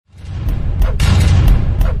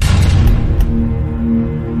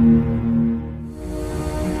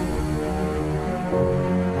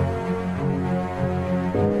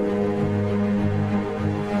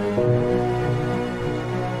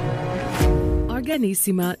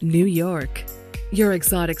Arganissima, New York. Your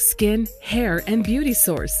exotic skin, hair, and beauty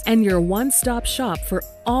source, and your one-stop shop for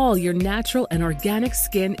all your natural and organic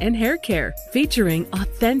skin and hair care, featuring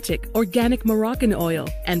authentic organic Moroccan oil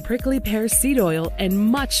and prickly pear seed oil and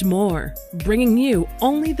much more, bringing you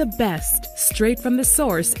only the best, straight from the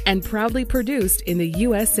source and proudly produced in the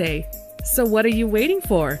USA. So what are you waiting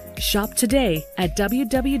for? Shop today at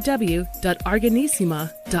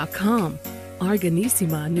www.arganissima.com.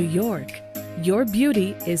 Arganissima, New York. Your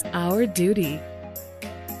beauty is our duty.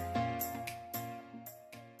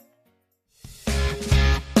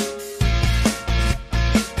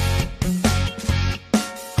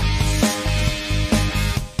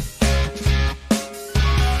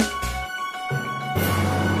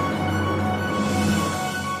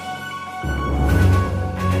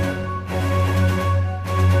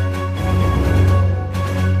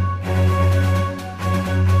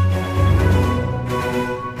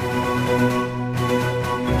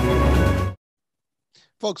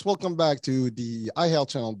 Folks, welcome back to the iHealth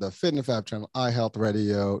channel, the Fit and Fab channel, iHealth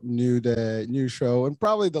Radio, new day, new show, and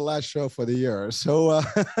probably the last show for the year. So,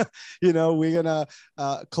 we're going to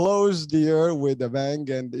close the year with a bang.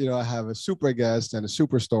 And, I have a super guest and a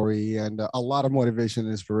super story and a lot of motivation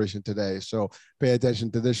and inspiration today. So pay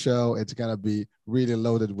attention to this show. It's going to be really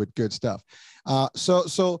loaded with good stuff.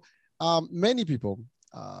 Many people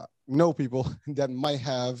know people that might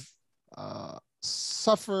have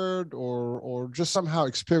suffered or just somehow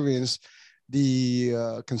experienced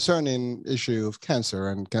the concerning issue of cancer.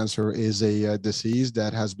 And cancer is a disease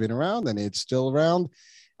that has been around and it's still around.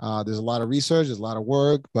 There's a lot of research, there's a lot of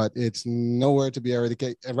work, but it's nowhere to be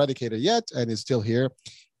eradicated yet, and it's still here.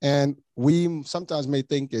 And we sometimes may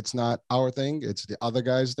think it's not our thing, it's the other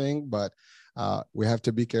guy's thing, but we have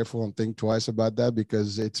to be careful and think twice about that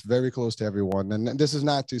because it's very close to everyone. And this is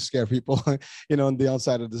not to scare people, on the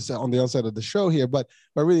outside of the show here, but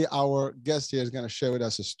really our guest here is going to share with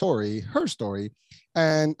us her story,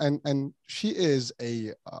 and she is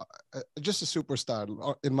just a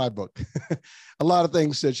superstar in my book. A lot of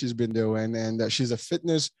things that she's been doing, and she's a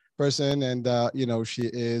fitness person, and she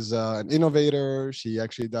is an innovator. She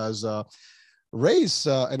actually does race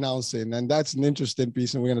announcing, and that's an interesting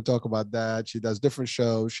piece, and we're going to talk about that. She does different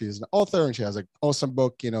shows. She's an author, and she has an awesome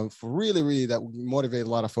book, for really that will motivate a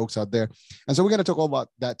lot of folks out there. And so we're going to talk all about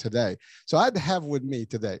that today. So I'd have with me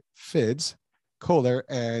today Fitz, Koehler,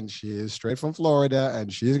 and she is straight from Florida,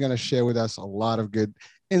 and she's going to share with us a lot of good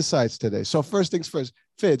insights today. So first things first,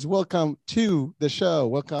 Fitz, welcome to the show.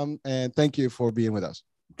 Welcome, and thank you for being with us.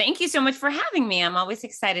 Thank you so much for having me. I'm always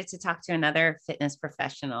excited to talk to another fitness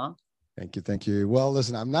professional. Thank you. Well,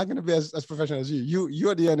 listen, I'm not going to be as professional as you.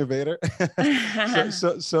 You're the innovator.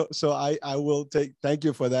 so I will thank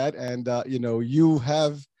you for that. And, I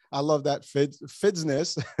love that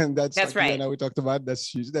fitness. And that's right. We talked about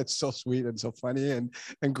that's so sweet and so funny and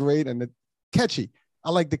great and catchy.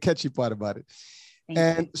 I like the catchy part about it.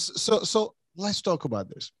 So let's talk about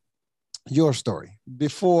this. Your story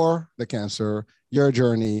before the cancer, your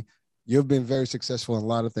journey. You've been very successful in a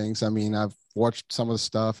lot of things. I mean, I've watched some of the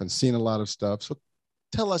stuff and seen a lot of stuff. So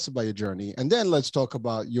tell us about your journey. And then let's talk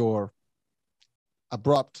about your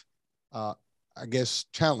abrupt,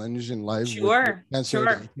 challenge in life. Sure. With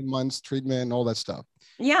cancer, 18 months, treatment, all that stuff.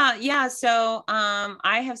 Yeah. So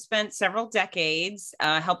I have spent several decades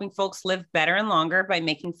helping folks live better and longer by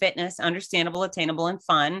making fitness understandable, attainable, and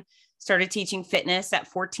fun. Started teaching fitness at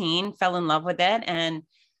 14, fell in love with it. And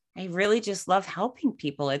I really just love helping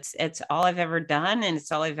people. It's all I've ever done, and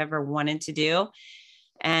it's all I've ever wanted to do.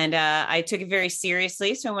 And I took it very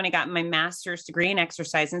seriously. So when I got my master's degree in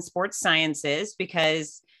exercise and sports sciences,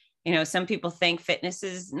 because, some people think fitness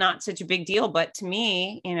is not such a big deal, but to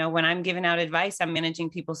me, when I'm giving out advice, I'm managing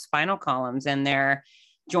people's spinal columns and their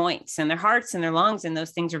joints and their hearts and their lungs. And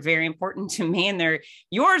those things are very important to me, and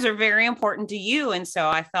yours are very important to you. And so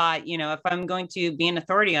I thought, if I'm going to be an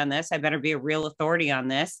authority on this, I better be a real authority on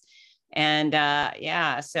this. And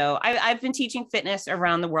so I've been teaching fitness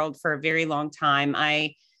around the world for a very long time.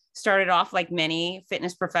 I started off like many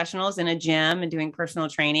fitness professionals in a gym and doing personal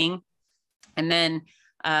training. And then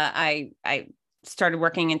I started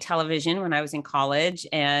working in television when I was in college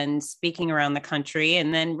and speaking around the country.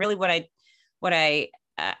 And then really what I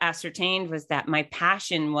ascertained was that my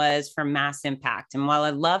passion was for mass impact. And while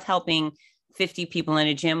I love helping 50 people in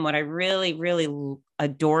a gym, what I really, really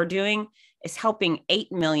adore doing is helping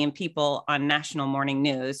 8 million people on national morning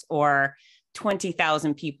news or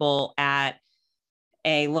 20,000 people at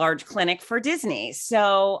a large clinic for Disney.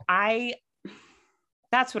 So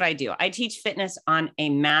that's what I do. I teach fitness on a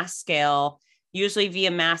mass scale, usually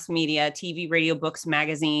via mass media, TV, radio, books,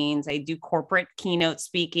 magazines. I do corporate keynote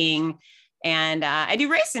speaking. And I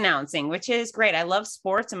do race announcing, which is great. I love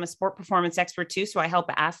sports. I'm a sport performance expert too. So I help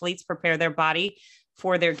athletes prepare their body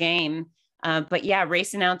for their game. But yeah,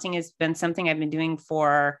 race announcing has been something I've been doing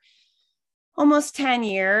for almost 10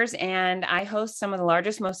 years. And I host some of the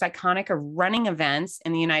largest, most iconic running events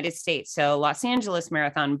in the United States. So Los Angeles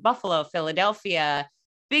Marathon, Buffalo, Philadelphia,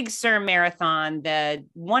 Big Sur Marathon, the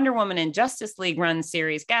Wonder Woman and Justice League Run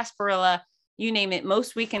Series, Gasparilla, you name it.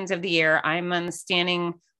 Most weekends of the year, I'm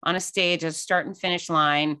standing on a stage, a start and finish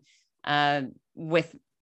line with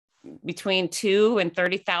between 2 and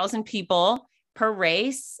 30,000 people per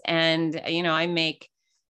race. And, I make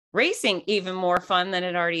racing even more fun than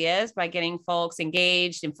it already is by getting folks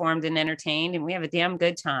engaged, informed, and entertained. And we have a damn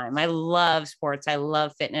good time. I love sports. I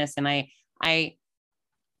love fitness. And I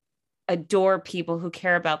adore people who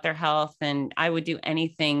care about their health. And I would do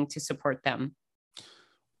anything to support them.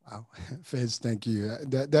 Wow, Fitz, thank you.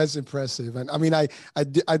 That's impressive. And I mean, I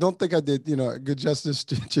don't think I did, a good justice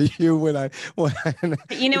to you when I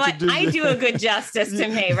you know what? I do a good justice to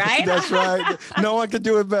me, right? That's right. No one could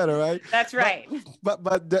do it better, right? That's right.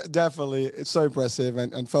 But definitely, it's so impressive.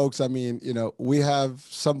 And folks, I mean, we have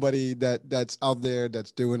somebody that's out there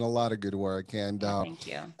that's doing a lot of good work. And thank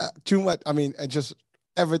you. Too much. I mean, and just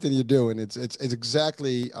everything you're doing, it's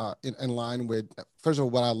exactly in line with, first of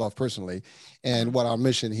all, what I love personally, and what our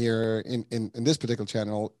mission here in this particular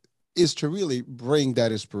channel is to really bring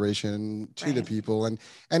that inspiration to the people and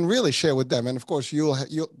really share with them. And of course,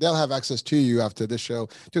 they'll have access to you after this show,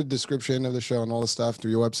 to the description of the show and all the stuff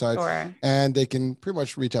through your website. Sure. And they can pretty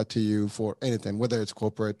much reach out to you for anything, whether it's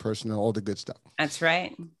corporate, personal, all the good stuff. That's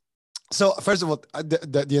right. So first of all,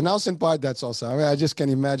 the announcing part, that's awesome. I mean, I just can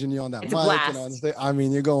imagine you on that mic. And on stage. I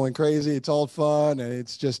mean, you're going crazy. It's all fun. And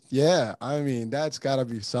it's just, yeah, I mean, that's gotta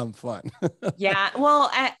be some fun. Yeah.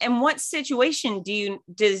 Well, and what situation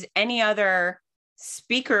does any other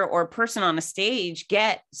speaker or person on a stage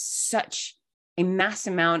get such a mass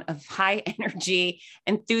amount of high energy,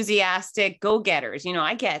 enthusiastic go-getters?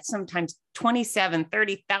 I get sometimes 27,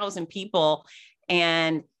 30,000 people,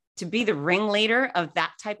 and to be the ringleader of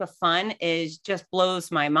that type of fun just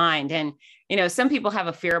blows my mind. And, some people have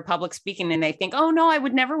a fear of public speaking and they think, oh no, I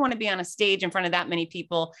would never want to be on a stage in front of that many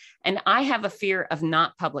people. And I have a fear of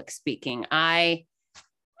not public speaking. I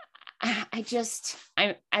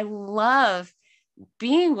love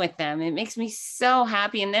being with them. It makes me so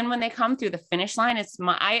happy. And then when they come through the finish line,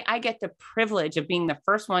 I get the privilege of being the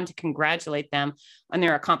first one to congratulate them on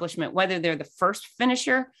their accomplishment, whether they're the first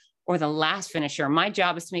finisher or the last finisher. My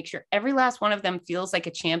job is to make sure every last one of them feels like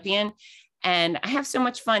a champion. And I have so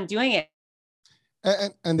much fun doing it.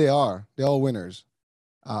 And they're all winners.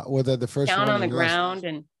 Whether the first down one on the ground,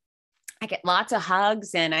 and I get lots of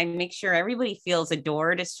hugs and I make sure everybody feels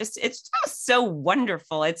adored. It's just so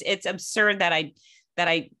wonderful. It's absurd that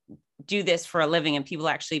I do this for a living and people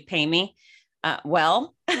actually pay me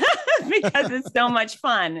well, because it's so much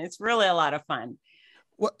fun. It's really a lot of fun.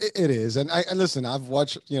 Well, it is. And listen, I've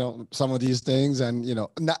watched, some of these things and,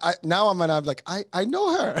 now I'm gonna have I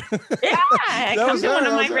know her. Yeah, come to one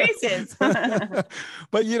of my races. But,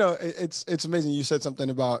 it's amazing. You said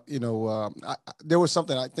something about, there was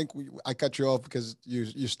something, I think I cut you off because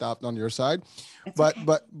you stopped on your side. But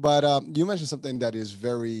you mentioned something that is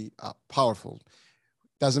very powerful.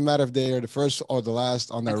 Doesn't matter if they are the first or the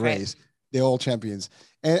last on their race. Right. They're all champions.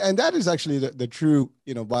 And that is actually the true,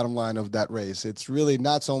 bottom line of that race. It's really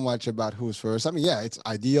not so much about who's first. I mean, yeah, it's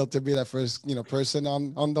ideal to be that first, person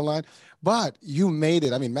on the line, but you made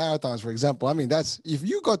it. I mean, marathons, for example, I mean, if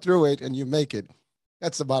you go through it and you make it,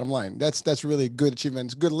 that's the bottom line. That's really good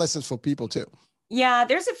achievements, good lessons for people too. Yeah,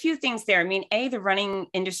 there's a few things there. I mean, the running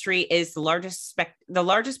industry is the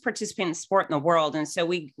largest participant in sport in the world. And so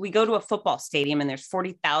we go to a football stadium and there's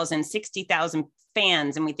 40,000, 60,000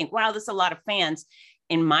 fans. And we think, wow, that's a lot of fans.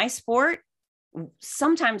 In my sport,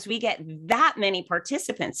 sometimes we get that many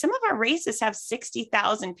participants. Some of our races have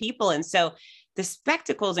 60,000 people. And so the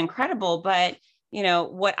spectacle is incredible. But,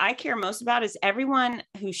 what I care most about is everyone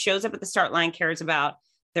who shows up at the start line cares about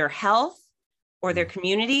their health or their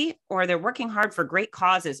community, or they're working hard for great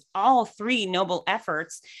causes, all three noble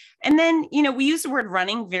efforts. And then, we use the word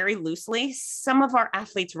running very loosely. Some of our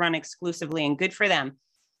athletes run exclusively and good for them.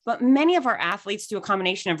 But many of our athletes do a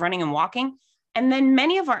combination of running and walking. And then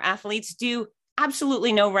many of our athletes do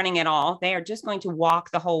absolutely no running at all. They are just going to walk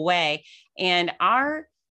the whole way. And our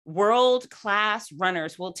world-class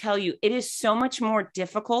runners will tell you it is so much more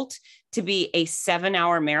difficult to be a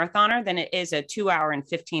 7-hour marathoner than it is a 2-hour and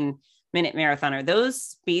 15-minute marathoner. Those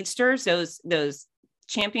speedsters, those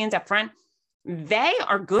champions up front, they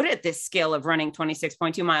are good at this skill of running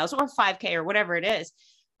 26.2 miles or 5K or whatever it is.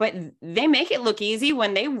 but they make it look easy.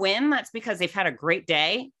 When they win, that's because they've had a great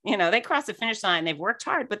day. They cross the finish line, they've worked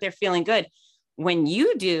hard, but they're feeling good. When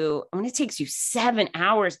it takes you 7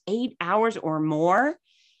 hours, 8 hours or more,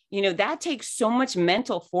 that takes so much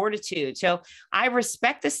mental fortitude. So I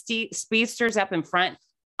respect the speedsters up in front.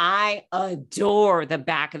 I adore the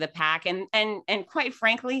back of the pack. And quite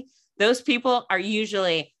frankly, those people are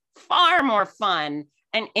usually far more fun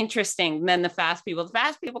and interesting than the fast people. The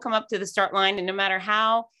fast people come up to the start line, and no matter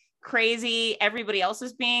how crazy everybody else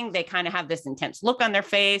is being, they kind of have this intense look on their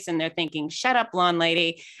face, and they're thinking, shut up, blonde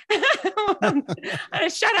lady.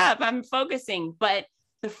 Shut up, I'm focusing. But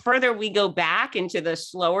the further we go back into the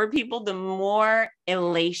slower people, the more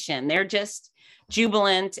elation. They're just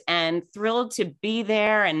jubilant and thrilled to be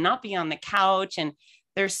there and not be on the couch. And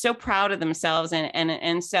they're so proud of themselves.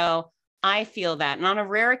 And so I feel that. And on not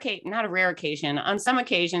a rare occasion, on some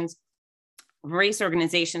occasions, race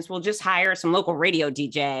organizations will just hire some local radio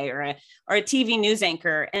DJ or a TV news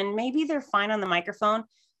anchor, and maybe they're fine on the microphone.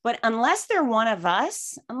 But unless they're one of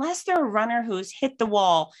us, unless they're a runner who's hit the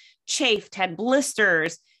wall, chafed, had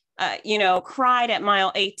blisters, cried at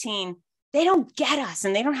mile 18, they don't get us,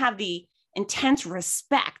 and they don't have the intense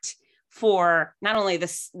respect for not only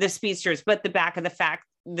the speedsters, but the back of the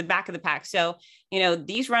pack. So,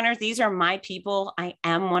 these runners, these are my people. I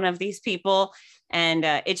am one of these people. And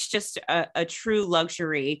it's just a true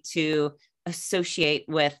luxury to associate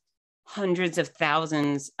with hundreds of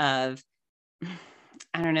thousands of,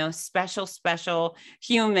 special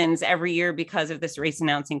humans every year because of this race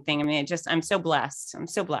announcing thing. I mean, I'm so blessed.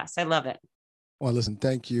 I love it. Well, listen,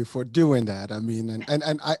 thank you for doing that. I mean,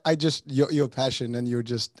 and I just, your passion and your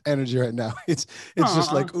just energy right now, it's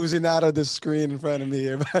just like oozing out of the screen in front of me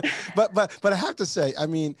here. But I have to say, I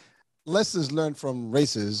mean, lessons learned from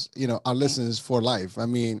races, are lessons for life. I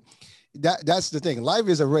mean, that's the thing. Life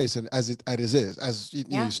is a race, and as it is,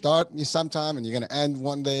 you start sometime and you're going to end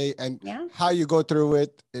one day, and how you go through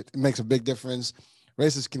it makes a big difference.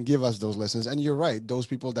 Races can give us those lessons. And you're right. Those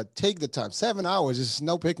people that take the time, 7 hours is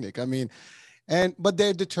no picnic. I mean, but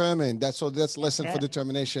they're determined. That's lesson for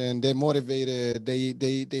determination. They're motivated.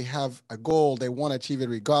 They have a goal. They want to achieve it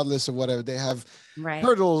regardless of whatever. They have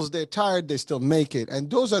hurdles. They're tired. They still make it. And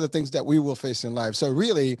those are the things that we will face in life. So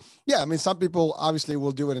really, I mean, some people obviously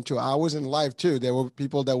will do it in 2 hours. In life too, there will be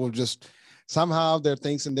people that will just somehow there are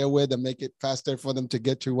things in their way that make it faster for them to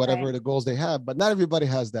get to whatever the goals they have. But not everybody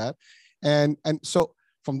has that. And so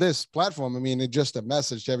from this platform, I mean, it's just a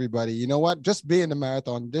message to everybody. You know what? Just be in the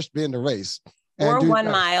marathon. Just be in the race. Or 1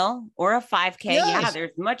 mile or a 5K. Yes. Yeah,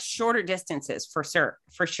 there's much shorter distances for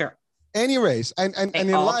sure. Any race. And in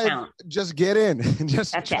life, just get in and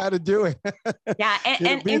just try to do it. Yeah.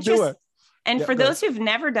 And for those who've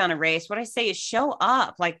never done a race, what I say is show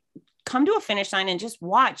up, like come to a finish line and just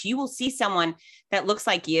watch. You will see someone that looks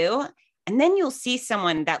like you, and then you'll see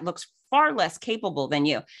someone that looks far less capable than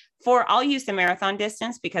you. I'll use the marathon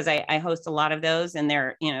distance because I host a lot of those, and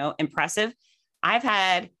they're, impressive. I've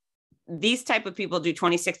had these type of people do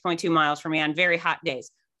 26.2 miles for me on very hot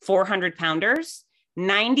days, 400 pounders,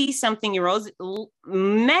 90 something year olds,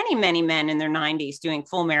 many, many men in their 90s doing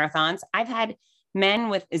full marathons. I've had men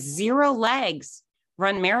with 0 legs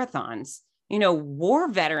run marathons, war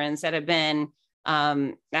veterans that have been,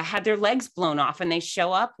 had their legs blown off, and they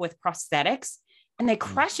show up with prosthetics and they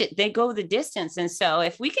crush it. They go the distance. And so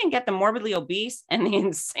if we can get the morbidly obese and the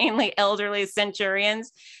insanely elderly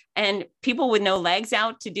centurions and people with no legs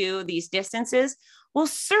out to do these distances, well,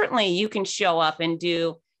 certainly you can show up and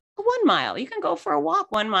do a 1 mile. You can go for a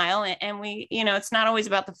walk 1 mile. And we, it's not always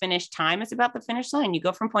about the finish time. It's about the finish line. You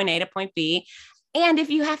go from point A to point B. And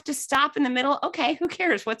if you have to stop in the middle, okay, who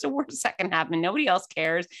cares? What's the worst that can happen? Nobody else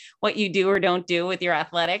cares what you do or don't do with your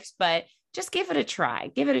athletics, but just give it a try.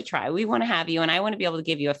 Give it a try. We want to have you, and I want to be able to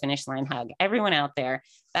give you a finish line hug. Everyone out there,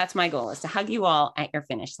 that's my goal, is to hug you all at your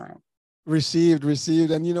finish line. Received.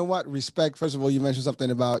 And you know what? Respect. First of all, you mentioned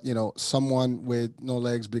something about, someone with no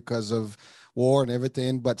legs because of war and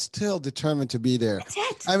everything, but still determined to be there. That's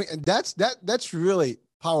it. I mean, that's really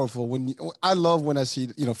powerful. I love when I see,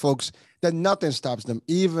 folks that nothing stops them,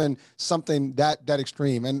 even something that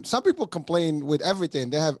extreme. And some people complain with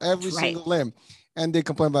everything. They have every single limb, and they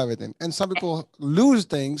complain about everything. And some people lose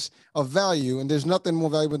things of value, and there's nothing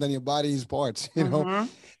more valuable than your body's parts, know.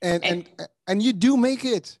 And you do make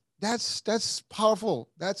it. That's powerful.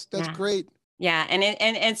 That's great. Yeah.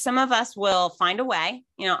 And some of us will find a way.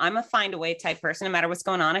 I'm a find a way type person. No matter what's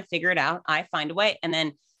going on, I figure it out. I find a way. And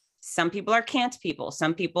then some people are can't people.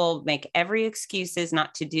 Some people make every excuses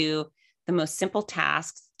not to do the most simple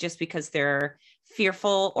tasks just because they're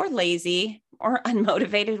fearful or lazy or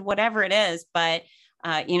unmotivated, whatever it is. But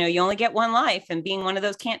You only get one life, and being one of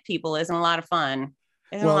those can't people isn't a lot of fun.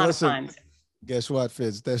 Listen, guess what,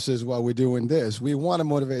 Fitz? This is why we're doing this. We want to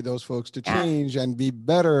motivate those folks to change and be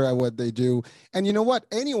better at what they do. And you know what?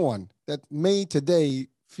 Anyone that may today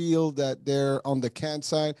feel that they're on the can't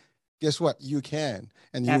side, guess what? You can,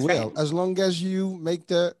 and you will, right, as long as you make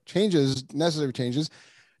the changes, necessary changes.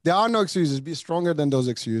 There are no excuses. Be stronger than those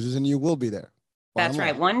excuses, and you will be there. That's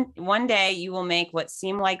right. One day you will make what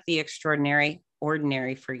seemed like the extraordinary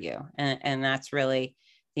ordinary for you. And that's really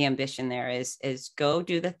the ambition there is go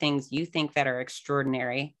do the things you think that are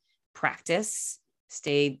extraordinary, practice,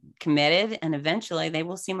 stay committed, and eventually they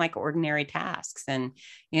will seem like ordinary tasks. And,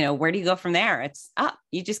 where do you go from there? It's up.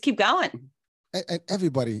 You just keep going. And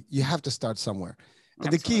everybody, you have to start somewhere.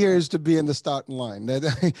 And the key here is to be in the starting line.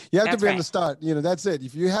 You have to be in the start. That's it.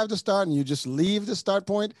 If you have to start and you just leave the start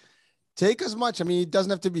point, take as much. I mean, it doesn't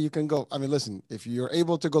have to be, you can go. I mean, listen, if you're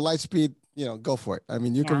able to go light speed, go for it. I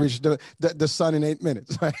mean, you can reach the sun in 8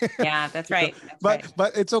 minutes. Right? Yeah, that's right. But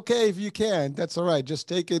it's okay if you can. That's all right. Just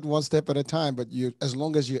take it one step at a time. But as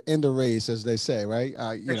long as you're in the race, as they say, right?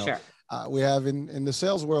 Sure. We have in the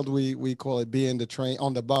sales world, we call it be in the train,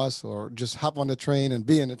 on the bus, or just hop on the train and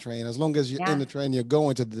be in the train. As long as you're in the train, you're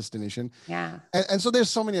going to the destination. Yeah. And so there's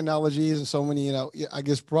so many analogies and so many, I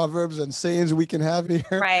guess, proverbs and sayings we can have here.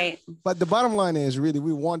 Right. But the bottom line is really,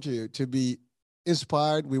 we want you to be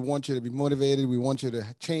inspired. We want you to be motivated. We want you to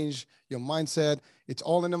change your mindset. It's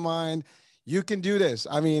all in the mind. You can do this.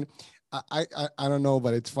 I mean, I don't know,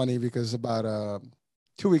 but it's funny because about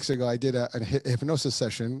 2 weeks ago, I did a hypnosis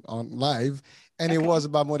session on live, and it was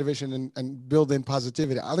about motivation and building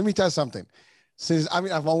positivity. Let me tell you something.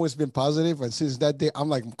 I've always been positive, and since that day, I'm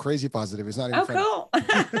like crazy positive. It's not even funny.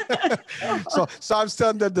 Cool. So I'm still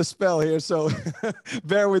under the spell here. So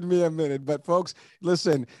bear with me a minute. But folks,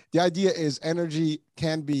 listen, the idea is energy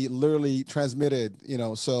can be literally transmitted,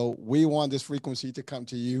 so we want this frequency to come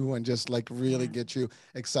to you and just like really get you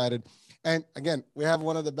excited. And again, we have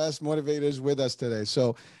one of the best motivators with us today.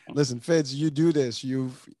 So listen, Fitz, you do this.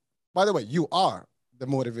 By the way, you are the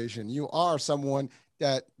motivation. You are someone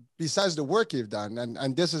that, besides the work you've done,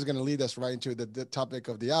 and this is going to lead us right into the topic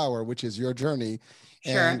of the hour, which is your journey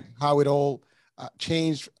and how it all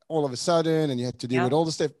changed all of a sudden, and you had to deal with all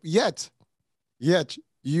the stuff. Yet it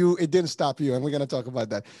didn't stop you, and we're going to talk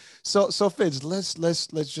about that. So Fitz, let's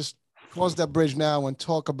just cross that bridge now and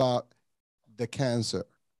talk about the cancer.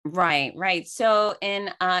 Right. So in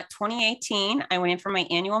 2018, I went in for my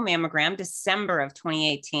annual mammogram, December of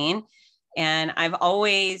 2018. And I've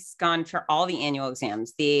always gone for all the annual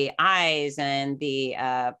exams, the eyes and the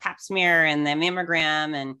pap smear and the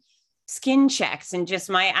mammogram and skin checks. And just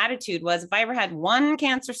my attitude was, if I ever had one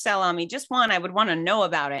cancer cell on me, just one, I would want to know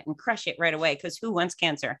about it and crush it right away, because who wants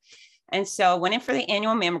cancer? And so I went in for the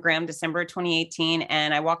annual mammogram, December of 2018,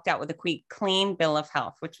 and I walked out with a clean bill of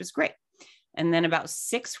health, which was great. And then about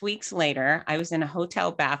 6 weeks later, I was in a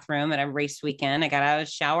hotel bathroom at a race weekend. I got out of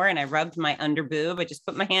the shower and I rubbed my under boob. I just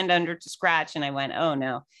put my hand under to scratch, and I went, oh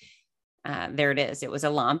no, there it is. It was a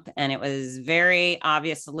lump, and it was very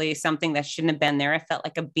obviously something that shouldn't have been there. I felt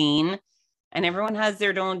like a bean, and everyone has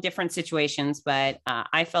their own different situations, but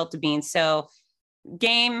I felt a bean. So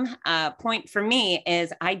game point for me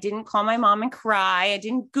is I didn't call my mom and cry. I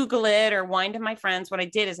didn't Google it or whine to my friends. What I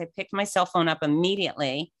did is I picked my cell phone up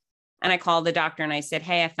immediately, and I called the doctor and I said,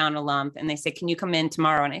 hey, I found a lump. And they said, can you come in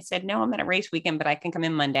tomorrow? And I said, no, I'm at a race weekend, but I can come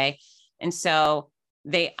in Monday. And so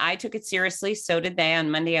I took it seriously. So did they. On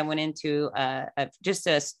Monday, I went into just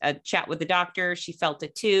a chat with the doctor. She felt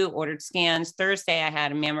it too, ordered scans. Thursday, I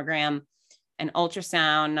had a mammogram, an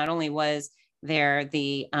ultrasound. Not only was there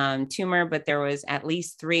the tumor, but there was at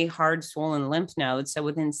least 3 hard swollen lymph nodes. So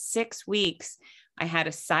within 6 weeks, I had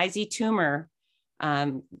a sizey tumor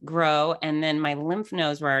grow, and then my lymph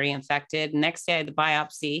nodes were already infected. Next day I had the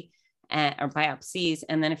biopsy or biopsies.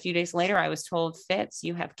 And then a few days later I was told, Fitz,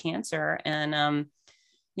 you have cancer. And,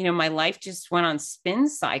 my life just went on spin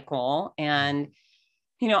cycle. And,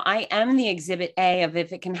 I am the exhibit A of,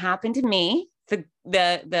 if it can happen to me,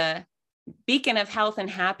 the beacon of health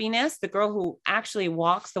and happiness, the girl who actually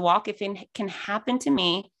walks the walk. If it can happen to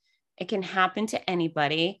me, it can happen to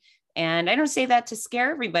anybody. And I don't say that to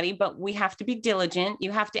scare everybody, but we have to be diligent.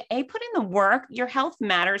 You have to put in the work. Your health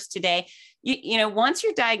matters today. Once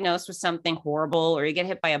you're diagnosed with something horrible, or you get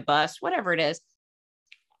hit by a bus, whatever it is,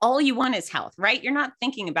 all you want is health, right? You're not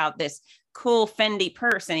thinking about this cool Fendi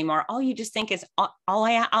purse anymore. All you just think is all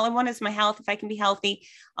I want is my health. If I can be healthy,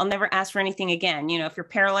 I'll never ask for anything again. If you're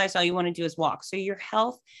paralyzed, all you want to do is walk. So your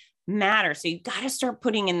health matters. So you got to start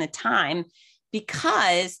putting in the time,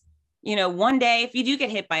 because one day, if you do get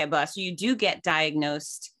hit by a bus, or you do get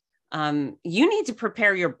diagnosed you need to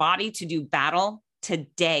prepare your body to do battle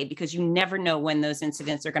today, because you never know when those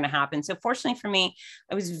incidents are going to happen. So fortunately for me,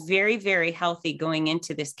 I was very, very healthy going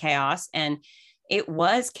into this chaos, and it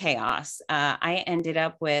was chaos. I ended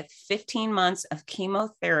up with 15 months of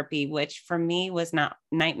chemotherapy, which for me was not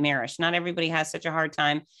nightmarish. Not everybody has such a hard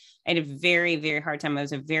time. I had a very, very hard time. I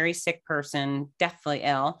was a very sick person, deathly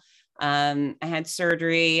ill. I had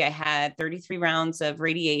surgery. I had 33 rounds of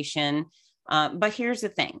radiation. But here's the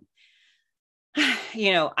thing.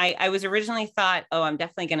 I was originally thought, oh, I'm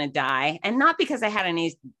definitely going to die. And not because I had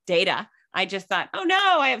any data. I just thought, oh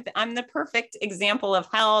no, I'm the perfect example of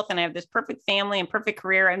health, and I have this perfect family and perfect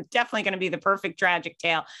career. I'm definitely going to be the perfect tragic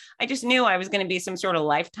tale. I just knew I was going to be some sort of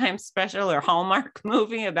Lifetime special or Hallmark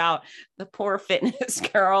movie about the poor fitness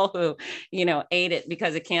girl who, ate it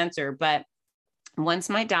because of cancer. But once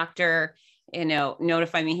my doctor,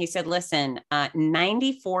 notified me, he said, listen,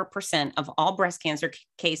 94% of all breast cancer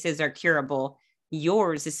cases are curable.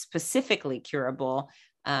 Yours is specifically curable.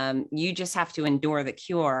 You just have to endure the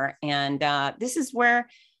cure. And this is where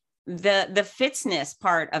the Fitzness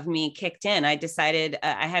part of me kicked in. I decided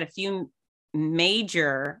I had a few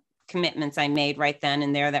major commitments I made right then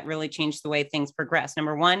and there that really changed the way things progressed.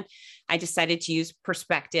 Number one, I decided to use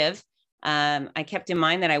perspective. I kept in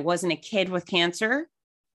mind that I wasn't a kid with cancer,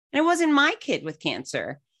 and it wasn't my kid with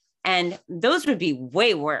cancer. And those would be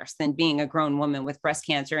way worse than being a grown woman with breast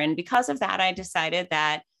cancer. And because of that, I decided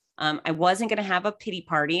that I wasn't going to have a pity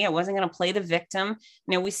party. I wasn't going to play the victim.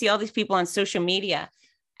 We see all these people on social media,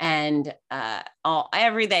 and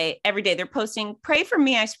every day they're posting, pray for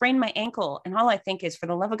me, I sprained my ankle. And all I think is, for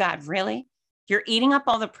the love of God, really? You're eating up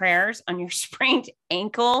all the prayers on your sprained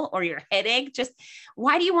ankle or your headache. Just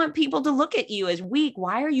why do you want people to look at you as weak?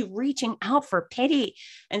 Why are you reaching out for pity?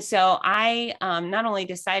 And so I not only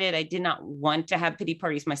decided I did not want to have pity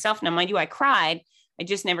parties myself. Now, mind you, I cried. I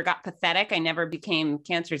just never got pathetic. I never became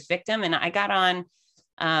cancer's victim. And I got on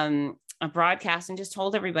a broadcast and just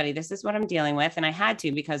told everybody, this is what I'm dealing with. And I had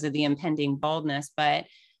to, because of the impending baldness. But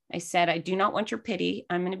I said, I do not want your pity.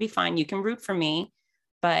 I'm going to be fine. You can root for me.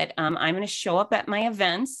 But I'm going to show up at my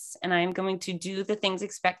events, and I'm going to do the things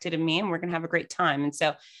expected of me, and we're going to have a great time. And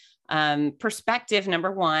so perspective,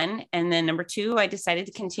 number one. And then number two, I decided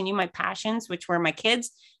to continue my passions, which were my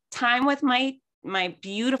kids, time with my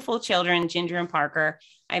beautiful children, Ginger and Parker.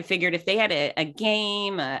 I figured if they had a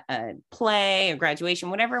game, a play, a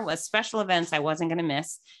graduation, whatever it was, special events, I wasn't going to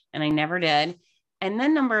miss. And I never did. And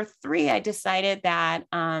then number three, I decided that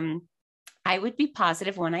I would be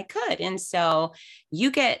positive when I could. And so you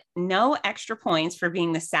get no extra points for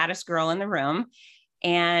being the saddest girl in the room.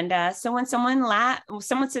 And so when someone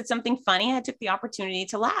said something funny, I took the opportunity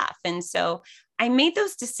to laugh. And so I made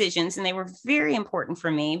those decisions, and they were very important for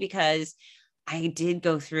me, because I did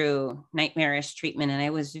go through nightmarish treatment, and I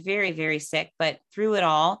was very, very sick. But through it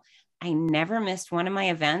all, I never missed one of my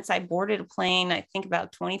events. I boarded a plane, I think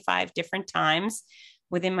about 25 different times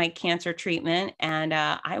within my cancer treatment. And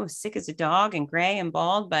I was sick as a dog and gray and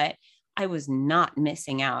bald, but I was not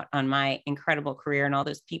missing out on my incredible career and all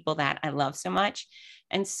those people that I love so much.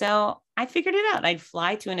 And so I figured it out. I'd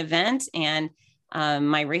fly to an event, and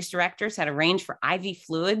my race directors had arranged for IV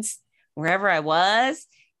fluids wherever I was.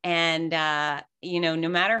 And, no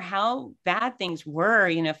matter how bad things were,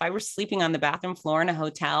 if I were sleeping on the bathroom floor in a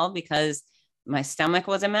hotel because my stomach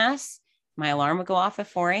was a mess, my alarm would go off at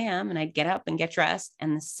 4 a.m. and I'd get up and get dressed.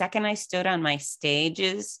 And the second I stood on my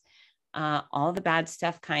stages, all the bad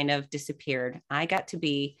stuff kind of disappeared. I got to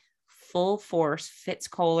be full force Fitz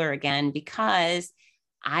Koehler again, because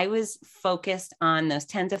I was focused on those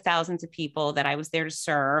tens of thousands of people that I was there to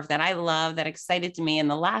serve, that I love, that excited to me. And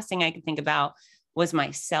the last thing I could think about was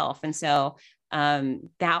myself. And so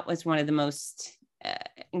that was one of the most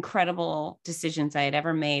incredible decisions I had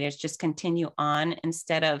ever made, is just continue on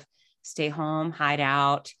instead of stay home, hide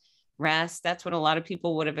out, rest. That's what a lot of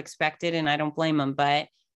people would have expected, and I don't blame them, but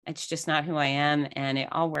it's just not who I am. And it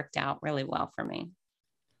all worked out really well for me.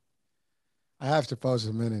 I have to pause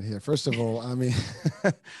a minute here. First of all, I mean,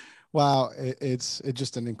 wow, it's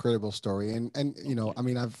just an incredible story. And I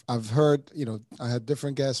mean, I've heard, I had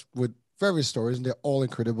different guests with various stories, and they're all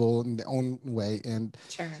incredible in their own way. And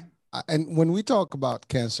sure. And when we talk about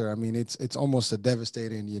cancer, I mean, it's almost a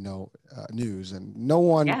devastating, news, and no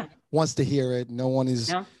one wants to hear it. No one is.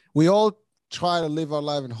 No. We all try to live our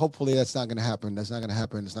life, and hopefully that's not going to happen. That's not going to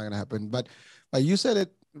happen. It's not going to happen. But you said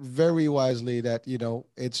it very wisely that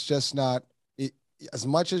it's just not as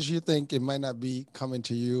much as you think. It might not be coming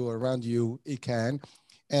to you or around you. It can,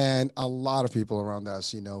 and a lot of people around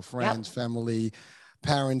us, friends, family,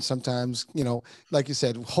 parents, sometimes, like you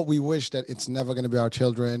said, we wish that it's never going to be our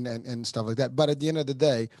children and stuff like that. But at the end of the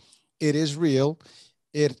day, It is real.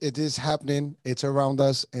 It is happening. It's around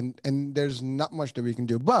us, and there's not much that we can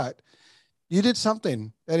do. But you did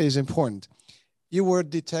something that is important. You were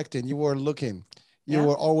detecting, you were looking, you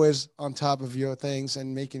were always on top of your things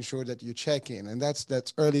and making sure that you check in. And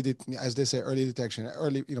that's early, as they say, early detection,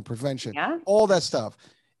 early, prevention, all that stuff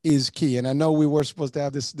is key. And I know we were supposed to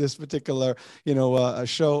have this particular, a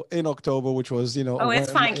show in October, which was, Oh,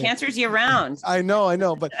 it's fine. Cancer's year round. I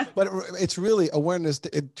know, but it's really awareness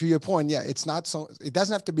to your point. Yeah, it's not so. It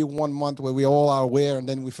doesn't have to be 1 month where we all are aware and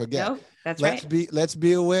then we forget. No, that's right. Let's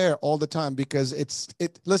be aware all the time, because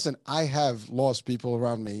listen, I have lost people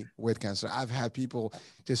around me with cancer. I've had people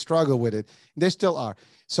to struggle with it. They still are.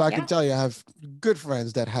 So I can tell you, I have good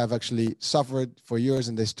friends that have actually suffered for years,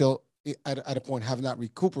 and they still at a point have not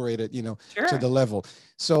recuperated, to the level.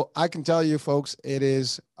 So I can tell you, folks, it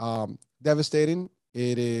is devastating.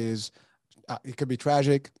 It is, it could be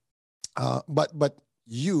tragic, but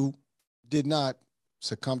you did not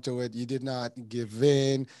succumb to it. You did not give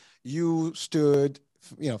in. You stood,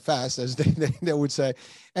 fast, as they would say.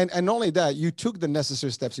 And not only that, you took the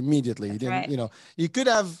necessary steps immediately. You didn't, you could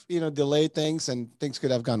have, delayed things and things could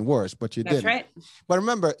have gone worse, but you didn't. Right. But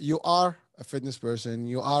remember, you are a fitness person,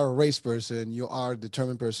 you are a race person, you are a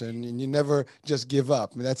determined person, and you never just give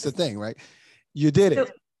up. I mean, that's the thing, right? You did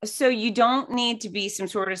it. So you don't need to be some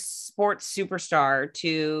sort of sports superstar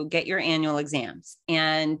to get your annual exams.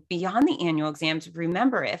 And beyond the annual exams,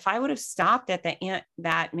 remember, if I would have stopped at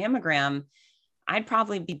that mammogram, I'd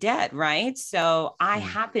probably be dead, right? So I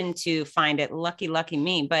happen to find it, lucky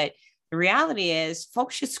me. But the reality is,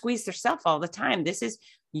 folks should squeeze themselves all the time. This is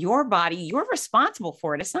your body. You're responsible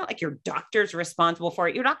for it. It's not like your doctor's responsible for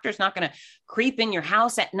it. Your doctor's not going to creep in your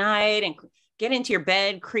house at night and get into your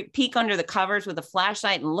bed, peek under the covers with a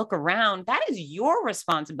flashlight and look around. That is your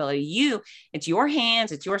responsibility. It's your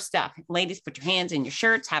hands, it's your stuff. Ladies, put your hands in your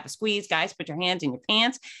shirts, have a squeeze. Guys, put your hands in your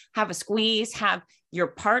pants, have a squeeze. Have your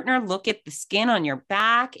partner look at the skin on your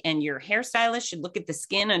back, and your hairstylist should look at the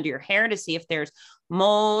skin under your hair to see if there's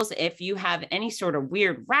moles. If you have any sort of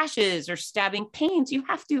weird rashes or stabbing pains, you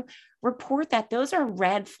have to report that. Those are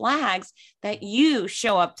red flags that you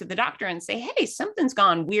show up to the doctor and say, hey, something's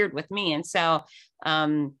gone weird with me. And so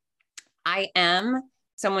I am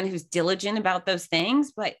someone who's diligent about those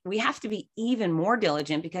things, but we have to be even more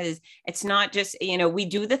diligent, because it's not just, we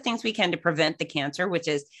do the things we can to prevent the cancer, which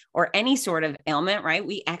is, or any sort of ailment, right?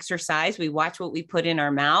 We exercise, we watch what we put in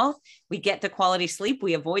our mouth, we get the quality sleep,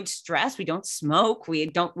 we avoid stress, we don't smoke, we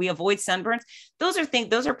avoid sunburns. Those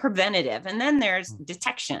are preventative. And then there's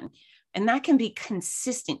detection. And that can be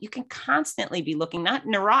consistent. You can constantly be looking, not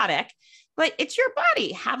neurotic, but it's your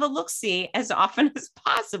body. Have a look-see as often as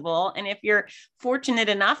possible. And if you're fortunate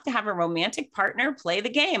enough to have a romantic partner, play the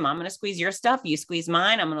game. I'm going to squeeze your stuff. You squeeze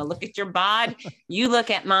mine. I'm going to look at your bod. You look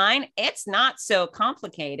at mine. It's not so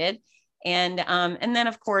complicated. And then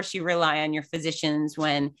of course you rely on your physicians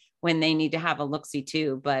when they need to have a look-see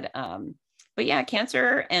too. But yeah,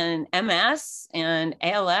 cancer and MS and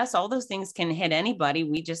ALS, all those things can hit anybody.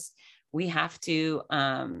 We have to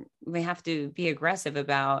be aggressive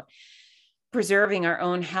about preserving our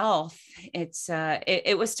own health.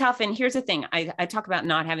 It was tough. And here's the thing. I talk about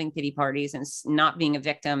not having pity parties and not being a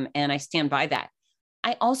victim, and I stand by that.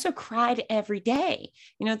 I also cried every day.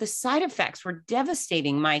 The side effects were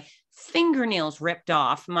devastating. My fingernails ripped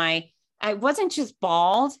off. I wasn't just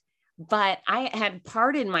bald, but I had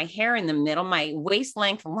parted my hair in the middle, my waist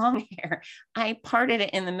length long hair. I parted it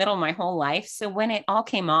in the middle my whole life. So when it all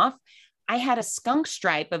came off, I had a skunk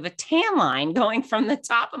stripe of a tan line going from the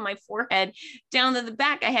top of my forehead down to the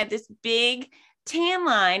back. I had this big tan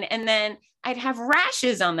line, and then I'd have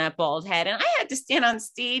rashes on that bald head. And I had to stand on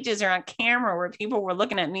stages or on camera where people were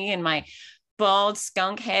looking at me and my bald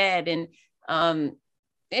skunk head. And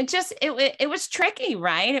it was tricky,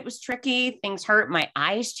 right? It was tricky. Things hurt. My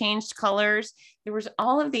eyes changed colors. There was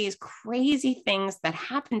all of these crazy things that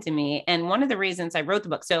happened to me. And one of the reasons I wrote the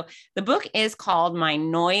book, so the book is called My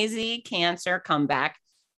Noisy Cancer Comeback.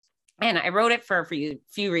 And I wrote it for a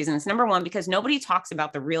few reasons. Number one, because nobody talks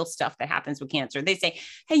about the real stuff that happens with cancer. They say,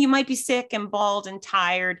 hey, you might be sick and bald and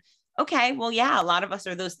tired. Okay, well, yeah, a lot of us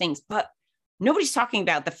are those things, but nobody's talking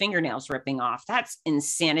about the fingernails ripping off. That's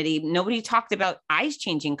insanity. Nobody talked about eyes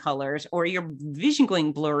changing colors or your vision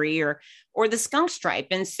going blurry or the skunk stripe.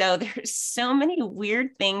 And so there's so many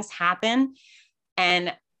weird things happen.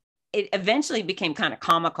 And it eventually became kind of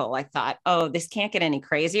comical. I thought, oh, this can't get any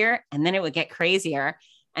crazier. And then it would get crazier.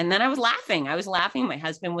 And then I was laughing. My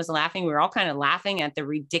husband was laughing. We were all kind of laughing at the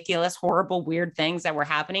ridiculous, horrible, weird things that were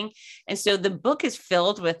happening. And so the book is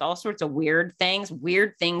filled with all sorts of weird things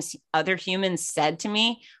other humans said to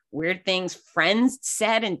me, weird things friends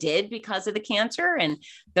said and did because of the cancer. And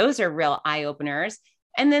those are real eye openers.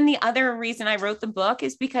 And then the other reason I wrote the book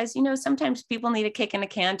is because, sometimes people need a kick in the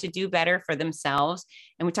can to do better for themselves.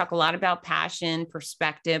 And we talk a lot about passion,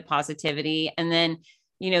 perspective, positivity. And then,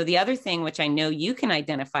 the other thing, which I know you can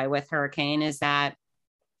identify with, Hurricane, is that,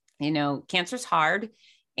 cancer's hard.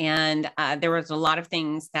 And there was a lot of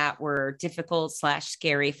things that were difficult /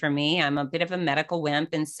 scary for me. I'm a bit of a medical wimp.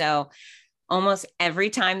 And so almost every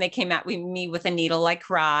time they came at me with a needle, I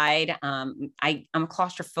cried. I'm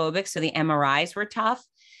claustrophobic, so the MRIs were tough.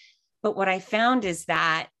 But what I found is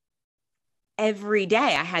that every day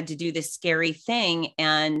I had to do this scary thing.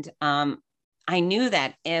 And I knew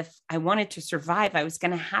that if I wanted to survive, I was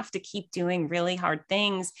going to have to keep doing really hard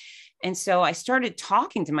things. And so I started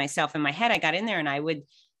talking to myself in my head. I got in there and I would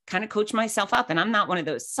kind of coach myself up. And I'm not one of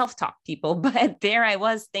those self-talk people, but there I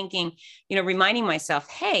was thinking, reminding myself,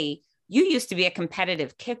 hey, you used to be a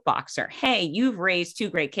competitive kickboxer. Hey, you've raised 2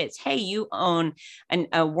 great kids. Hey, you own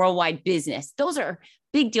a worldwide business. Those are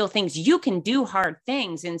big deal things. You can do hard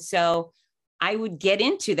things. And so I would get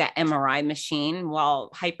into that MRI machine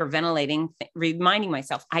while hyperventilating, reminding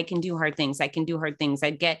myself, I can do hard things. I can do hard things.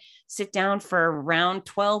 I'd sit down for round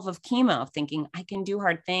 12 of chemo thinking I can do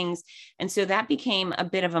hard things. And so that became a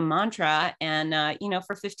bit of a mantra. And,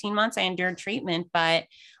 for 15 months, I endured treatment, but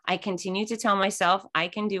I continued to tell myself I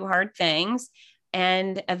can do hard things.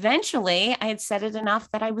 And eventually I had said it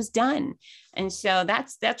enough that I was done. And so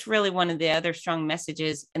that's really one of the other strong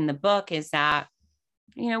messages in the book is that,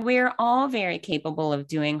 we're all very capable of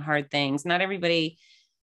doing hard things. Not everybody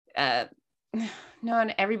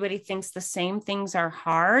thinks the same things are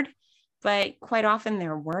hard, but quite often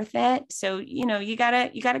they're worth it. So, you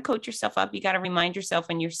gotta coach yourself up. You gotta remind yourself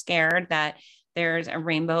when you're scared that there's a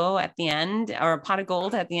rainbow at the end or a pot of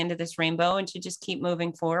gold at the end of this rainbow, and to just keep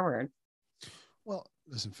moving forward. Well,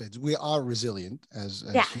 listen, Fitz, we are resilient as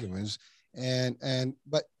humans. And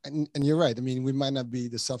you're right. I mean, we might not be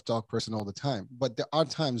the self-talk person all the time, but there are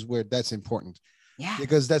times where that's important. Yeah.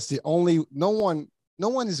 Because that's no one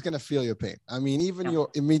is going to feel your pain. I mean, even your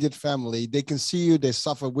immediate family, they can see you, they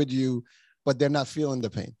suffer with you, but they're not feeling the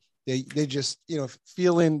pain. They just,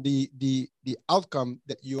 feeling the outcome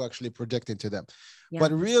that you actually projecting to them. Yeah.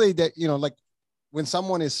 But really that, like when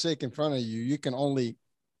someone is sick in front of you, you can only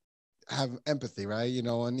have empathy, right?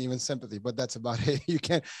 And even sympathy, but that's about it. You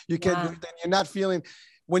can't do it. Then you're not feeling,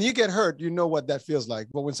 when you get hurt, you know what that feels like.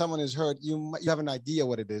 But when someone is hurt, you have an idea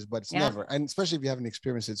what it is, but it's never, and especially if you haven't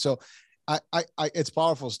experienced it. So it's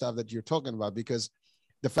powerful stuff that you're talking about, because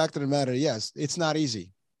the fact of the matter, yes, it's not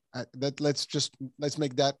easy. Let's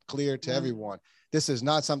make that clear to everyone. This is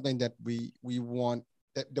not something that we want,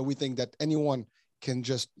 that we think that anyone can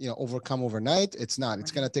just, overcome overnight. It's not.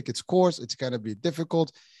 It's going to take its course. It's going to be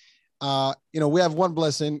difficult. We have one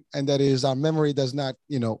blessing, and that is our memory does not,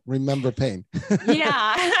 remember pain.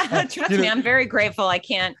 Yeah. Trust me, I'm very grateful. I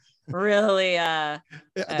can't really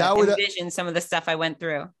envision some of the stuff I went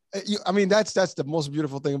through. That's the most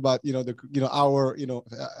beautiful thing about, our,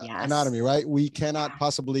 anatomy, right? We cannot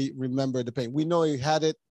possibly remember the pain. We know you had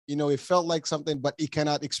it, it felt like something, but you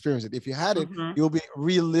cannot experience it. If you had it, you'll be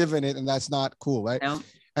reliving it, and that's not cool, right? No.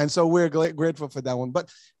 And so we're grateful for that one. But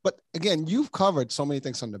again, you've covered so many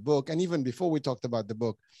things on the book. And even before we talked about the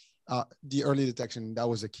book, the early detection, that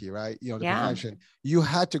was the key, right? The prevention, you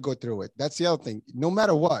had to go through it. That's the other thing. No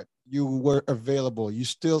matter what, you were available. You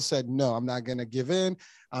still said, no, I'm not going to give in.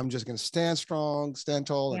 I'm just going to stand strong, stand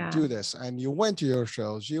tall, and do this. And you went to your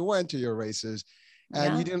shows, you went to your races,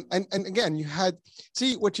 and you didn't. And again,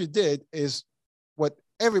 what you did is what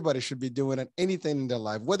everybody should be doing at anything in their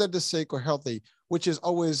life, whether they're sick or healthy, which is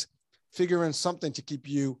always figuring something to keep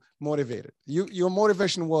you motivated. Your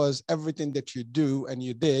motivation was everything that you do and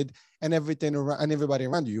you did, and everything around, and everybody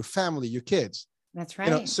around you, your family, your kids. That's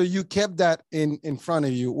right. So you kept that in front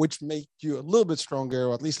of you, which made you a little bit stronger,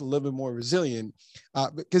 or at least a little bit more resilient.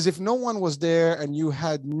 Because if no one was there and you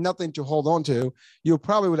had nothing to hold on to, you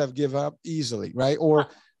probably would have given up easily, right? Or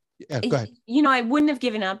go ahead. I wouldn't have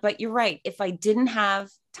given up, but you're right. If I didn't have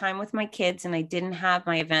time with my kids and I didn't have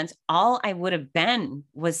my events, all I would have been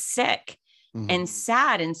was sick and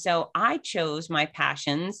sad. And so I chose my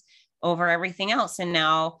passions over everything else. And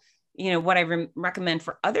now, what I recommend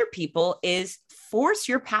for other people is force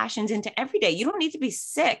your passions into every day. You don't need to be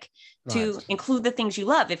sick to include the things you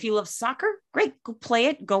love. If you love soccer, great, go play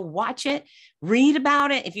it, go watch it, read about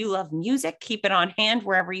it. If you love music, keep it on hand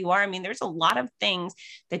wherever you are. I mean, there's a lot of things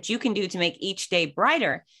that you can do to make each day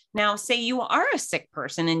brighter. Now, say you are a sick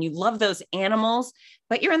person and you love those animals,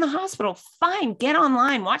 but you're in the hospital, fine, get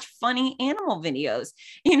online, watch funny animal videos.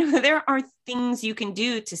 There are things you can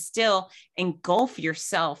do to still engulf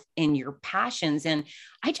yourself in your passions. And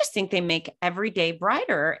I just think they make every day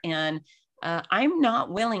brighter. And I'm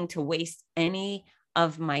not willing to waste any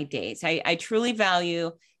of my days. I truly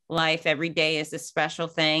value life. Every day is a special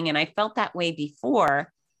thing. And I felt that way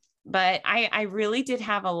before, but I really did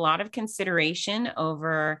have a lot of consideration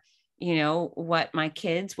over, what my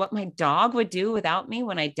dog would do without me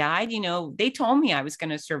when I died. They told me I was going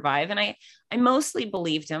to survive, and I mostly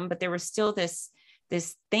believed them, but there was still this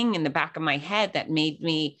thing in the back of my head that made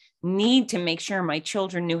me need to make sure my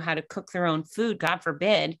children knew how to cook their own food. God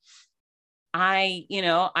forbid. I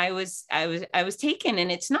was taken,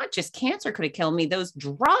 and it's not just cancer could have killed me. Those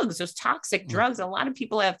drugs, those toxic drugs, a lot of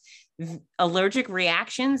people have allergic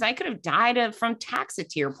reactions. I could have died from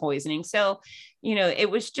Taxotere poisoning. So, it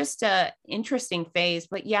was just a interesting phase,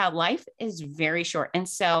 but yeah, life is very short. And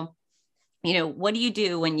so, what do you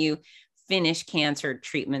do when you finish cancer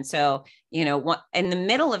treatment? So, in the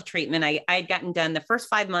middle of treatment, I'd gotten done. The first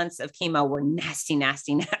 5 months of chemo were nasty,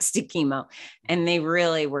 nasty, nasty chemo. And they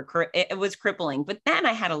really were, it was crippling. But then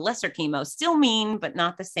I had a lesser chemo, still mean, but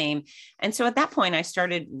not the same. And so at that point, I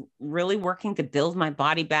started really working to build my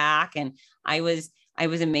body back. And I was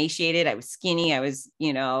emaciated. I was skinny. I was,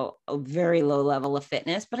 a very low level of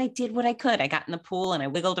fitness, but I did what I could. I got in the pool and I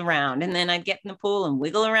wiggled around, and then I'd get in the pool and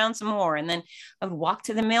wiggle around some more. And then I would walk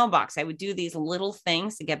to the mailbox. I would do these little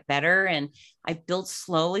things to get better. And I built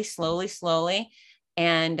slowly, slowly, slowly.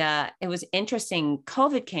 And it was interesting.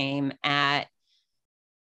 COVID came at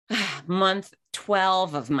month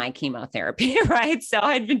 12 of my chemotherapy, right? So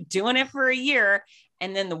I'd been doing it for a year.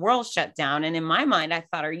 And then the world shut down. And in my mind, I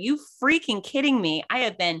thought, are you freaking kidding me? I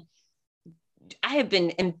have been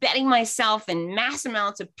embedding myself in mass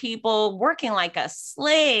amounts of people, working like a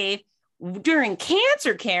slave during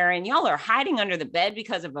cancer care. And y'all are hiding under the bed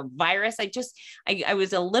because of a virus. I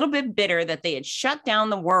was a little bit bitter that they had shut down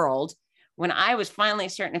the world when I was finally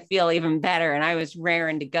starting to feel even better. And I was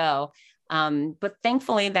raring to go. But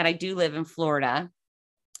thankfully that I do live in Florida.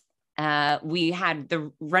 We had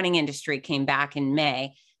the running industry came back in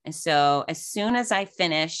May. And so as soon as I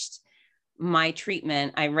finished my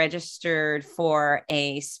treatment, I registered for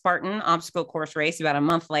a Spartan obstacle course race about a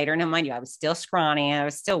month later. Now, mind you, I was still scrawny. I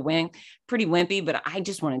was still pretty wimpy, but I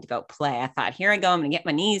just wanted to go play. I thought, here I go. I'm going to get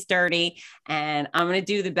my knees dirty and I'm going to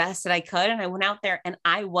do the best that I could. And I went out there and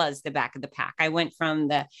I was the back of the pack. I went from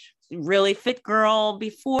the really fit girl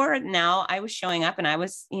before. Now I was showing up and I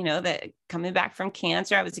was, coming back from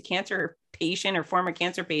cancer. I was a cancer patient or former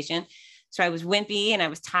cancer patient. So I was wimpy and I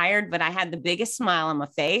was tired, but I had the biggest smile on my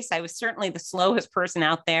face. I was certainly the slowest person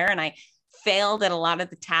out there and I failed at a lot of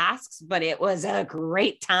the tasks, but it was a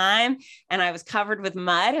great time and I was covered with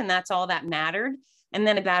mud and that's all that mattered. And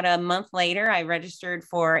then about a month later, I registered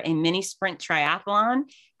for a mini sprint triathlon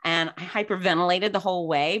and I hyperventilated the whole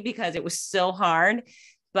way because it was so hard.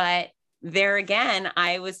 But there again,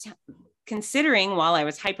 I was considering while I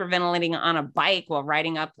was hyperventilating on a bike while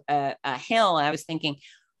riding up a hill, I was thinking,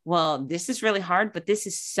 well, this is really hard, but this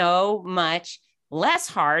is so much less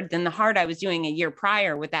hard than the hard I was doing a year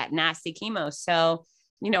prior with that nasty chemo. So,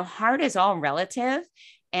 hard is all relative.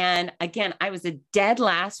 And again, I was a dead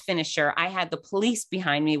last finisher. I had the police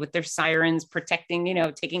behind me with their sirens protecting,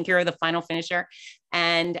 taking care of the final finisher.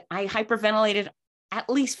 And I hyperventilated at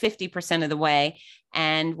least 50% of the way.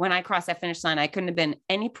 And when I crossed that finish line, I couldn't have been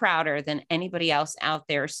any prouder than anybody else out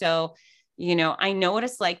there. So, I know what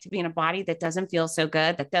it's like to be in a body that doesn't feel so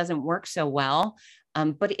good, that doesn't work so well.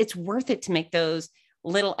 But it's worth it to make those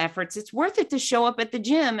little efforts. It's worth it to show up at the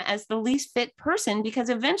gym as the least fit person, because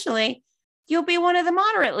eventually you'll be one of the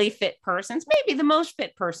moderately fit persons, maybe the most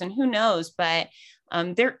fit person, who knows? But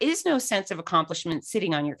there is no sense of accomplishment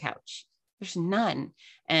sitting on your couch. There's none.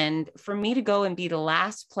 And for me to go and be the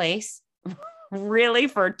last place really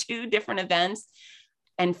for 2 different events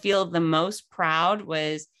and feel the most proud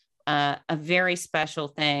was a very special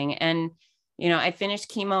thing. And, I finished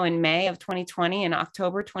chemo in May of 2020. In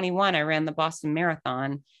October 21, I ran the Boston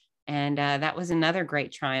Marathon. And that was another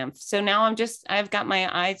great triumph. So now I've got my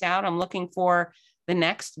eyes out. I'm looking for the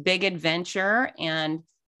next big adventure and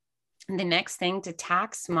the next thing to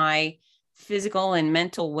tax my physical and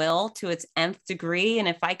mental will to its nth degree. And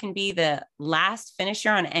if I can be the last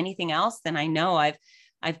finisher on anything else, then I know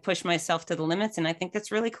I've pushed myself to the limits. And I think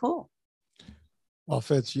that's really cool. Well,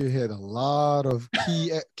 Fitz, you hit a lot of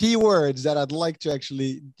key words that I'd like to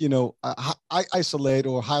actually, isolate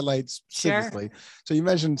or highlight Sure. specifically. So you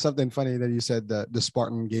mentioned something funny that you said the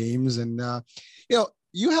Spartan games, and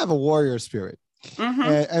you have a warrior spirit,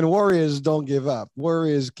 Mm-hmm. and warriors don't give up.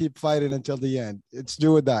 Warriors keep fighting until the end. It's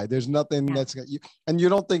do or die. There's nothing Yeah. and you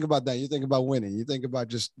don't think about that. You think about winning. You think about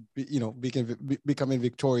just becoming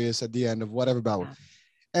victorious at the end of whatever battle.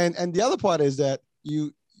 Yeah. And the other part is that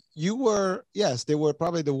you were, yes, they were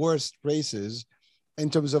probably the worst races in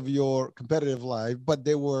terms of your competitive life, but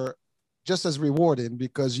they were just as rewarding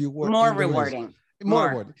because you were More in the race. rewarding. More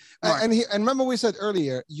rewarding. More. And remember we said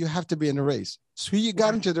earlier, you have to be in the race. So you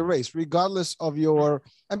got into the race, regardless of your,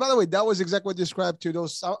 and by the way, that was exactly what described to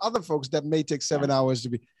those other folks that may take 7 hours to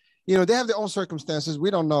be, they have their own circumstances.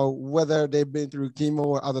 We don't know whether they've been through chemo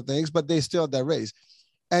or other things, but they still had that race.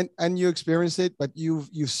 And you experienced it, but you've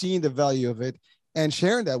seen the value of it. And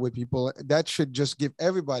sharing that with people, that should just give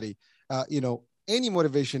everybody, any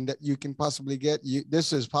motivation that you can possibly get.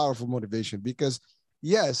 This is powerful motivation because,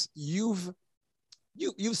 yes, you've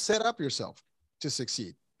set up yourself to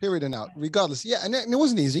succeed, period and out, regardless. Yeah, and it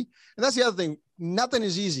wasn't easy. And that's the other thing. Nothing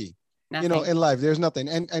is easy, Nothing. In life. There's nothing.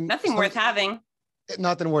 And nothing worth having.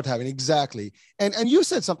 Nothing worth having, exactly. And you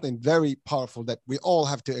said something very powerful that we all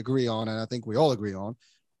have to agree on, and I think we all agree on,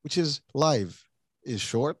 which is life is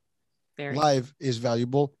short. Life is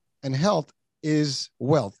valuable, and health is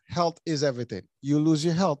wealth. Health is everything. You lose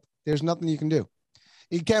your health, there's nothing you can do.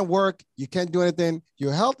 You can't work, you can't do anything.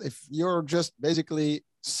 Your health, if you're just basically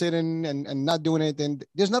sitting and not doing anything,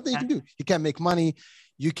 there's nothing you can do. You can't make money,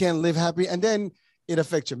 you can't live happy, and then it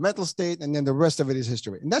affects your mental state, and then the rest of it is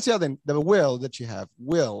history. And that's the other thing, the will that you have.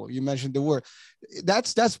 Will, you mentioned the word.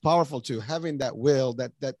 That's powerful too, having that will,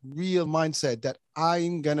 that real mindset that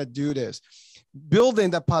I'm gonna do this.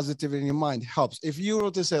 Building that positivity in your mind helps. If you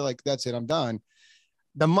were to say like, that's it, I'm done,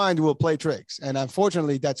 the mind will play tricks. And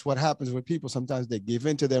unfortunately, that's what happens with people. Sometimes they give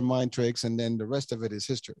into their mind tricks, and then the rest of it is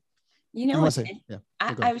history.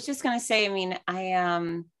 I was just going to say, I mean,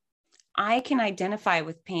 I can identify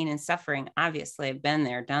with pain and suffering. Obviously, I've been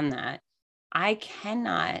there, done that. I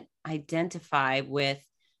cannot identify with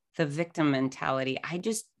the victim mentality. I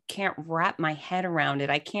just can't wrap my head around it.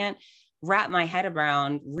 I can't wrap my head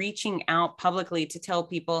around reaching out publicly to tell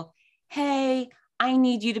people, hey, I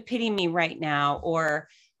need you to pity me right now, or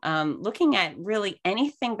looking at really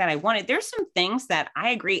anything that I wanted. There's some things that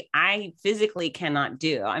I agree I physically cannot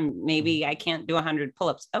do. Maybe I can't do 100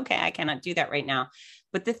 pull-ups. Okay, I cannot do that right now.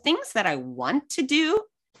 But the things that I want to do,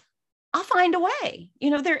 I'll find a way.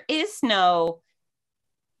 There is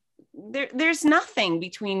there's nothing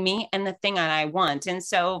between me and the thing that I want. And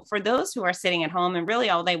so for those who are sitting at home and really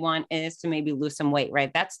all they want is to maybe lose some weight, right?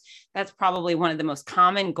 That's probably one of the most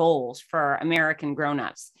common goals for American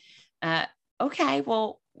grownups. Okay,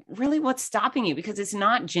 well, really what's stopping you? Because it's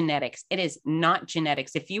not genetics. It is not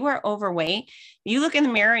genetics. If you are overweight, you look in the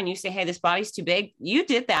mirror and you say, hey, this body's too big. You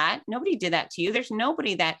did that. Nobody did that to you. There's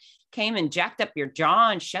nobody that came and jacked up your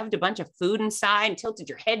jaw and shoved a bunch of food inside and tilted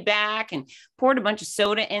your head back and poured a bunch of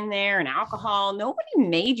soda in there and alcohol. Nobody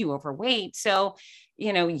made you overweight. So,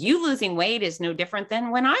 you losing weight is no different than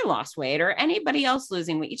when I lost weight or anybody else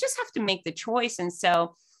losing weight. You just have to make the choice. And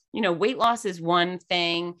so, weight loss is one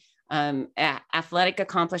thing. Athletic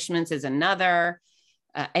accomplishments is another.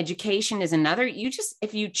 Education is another.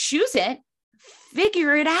 If you choose it,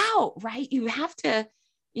 figure it out, right? You have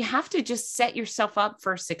to just set yourself up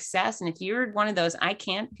for success. And if you're one of those I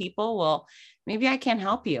can't people, well, maybe I can't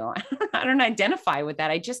help you. I don't identify with that.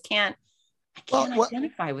 I can't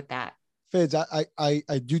identify with that. Fitz, I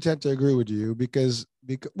do tend to agree with you because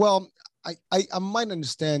I might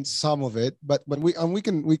understand some of it, but we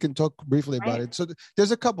can talk briefly about it. So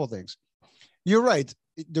there's a couple of things. You're right.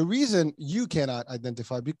 The reason you cannot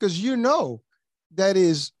identify because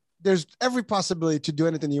there's every possibility to do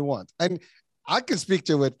anything you want. And I can speak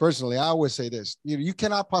to it personally. I always say this, you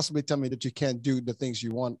cannot possibly tell me that you can't do the things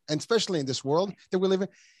you want, and especially in this world that we live in.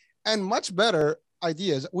 And much better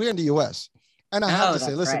ideas. We're in the US. And I have to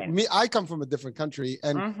say, listen, I come from a different country,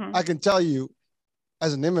 and I can tell you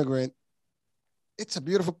as an immigrant, it's a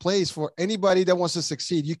beautiful place for anybody that wants to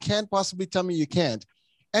succeed. You can't possibly tell me you can't.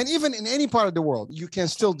 And even in any part of the world, you can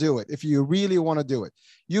still do it if you really want to do it.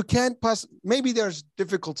 You can't maybe there's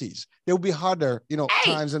difficulties. They'll be harder,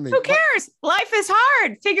 times than me. Who cares? Life is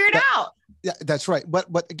hard. Figure it out. Yeah, that's right.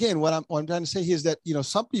 But again, what I'm trying to say here is that,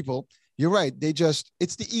 some people, you're right.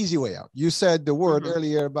 It's the easy way out. You said the word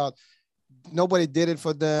earlier about nobody did it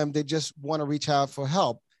for them. They just want to reach out for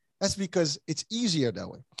help. That's because it's easier that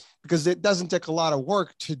way, because it doesn't take a lot of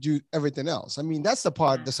work to do everything else. I mean, that's the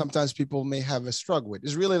part that sometimes people may have a struggle with.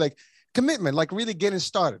 It's really like, commitment, like really getting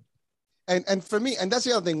started. And for me, and that's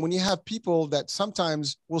the other thing, when you have people that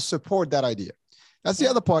sometimes will support that idea. That's the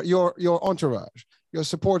other part, your entourage, your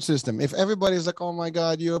support system. If everybody's like, oh my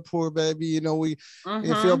God, you're a poor baby, you know, you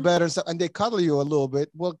feel better and stuff, and they cuddle you a little bit,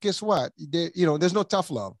 well, guess what? You know, there's no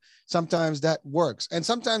tough love. Sometimes that works. And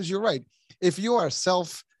sometimes you're right. If you are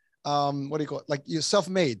what do you call it? Like you're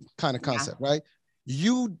self-made kind of concept, right?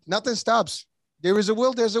 Nothing stops. There is a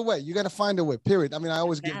will, there's a way. You got to find a way, period. I mean, I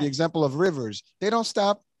always give the example of rivers. They don't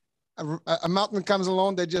stop. A mountain comes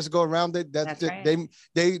along, they just go around it. That's it. Right.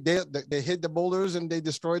 They hit the boulders and they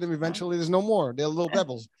destroy them. Eventually, there's no more. They're little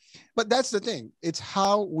pebbles. But that's the thing. It's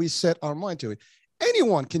how we set our mind to it.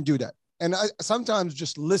 Anyone can do that. And sometimes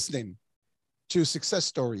just listening to success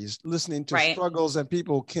stories, listening to struggles and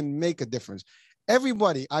people can make a difference.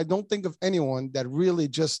 Everybody, I don't think of anyone that really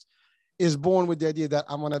just is born with the idea that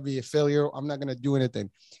I'm going to be a failure. I'm not going to do anything.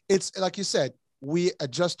 It's like you said, we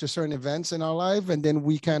adjust to certain events in our life, and then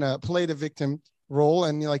we kind of play the victim role,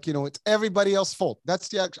 and like, you know, it's everybody else's fault. That's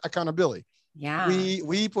the accountability. Yeah.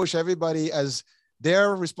 We push everybody as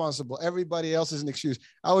they're responsible. Everybody else is an excuse.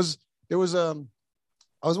 I was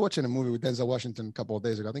watching a movie with Denzel Washington a couple of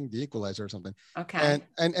days ago. I think The Equalizer or something. Okay.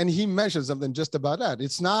 And he mentioned something just about that.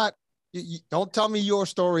 It's not, you don't tell me your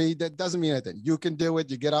story. That doesn't mean anything. You can do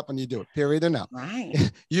it. You get up and you do it. Period. Enough.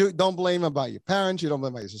 Right. You don't blame about your parents. You don't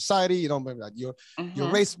blame about your society. You don't blame about your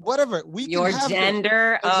race. Whatever. Your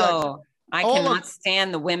gender. Exactly. Oh, I cannot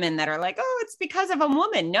stand the women that are like, oh, it's because of a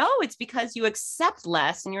woman. No, it's because you accept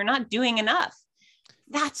less and you're not doing enough.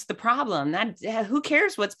 That's the problem. Who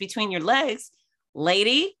cares what's between your legs,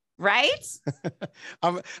 lady? Right?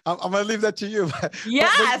 I'm gonna leave that to you.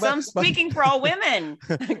 Yes, I'm speaking for all women.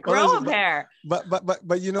 Grow a pair.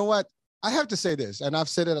 But you know what? I have to say this, and I've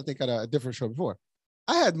said it, I think, at a different show before.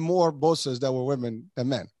 I had more bosses that were women than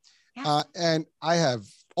men. Yeah. And I have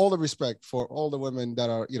all the respect for all the women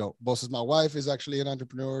that are, you know, bosses. My wife is actually an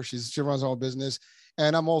entrepreneur. She runs her own business.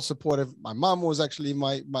 And I'm all supportive. My mom was actually,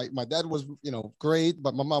 my dad was, you know, great,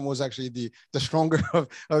 but my mom was actually the stronger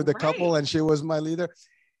of the couple, and she was my leader.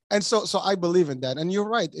 And so I believe in that. And you're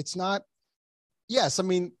right. It's not, yes, I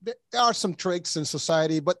mean, there are some tricks in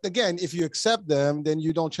society, but again, if you accept them, then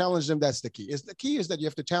you don't challenge them. That's the key. The key is that you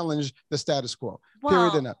have to challenge the status quo,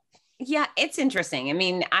 period enough. Yeah, it's interesting. I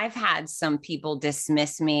mean, I've had some people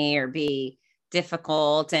dismiss me or be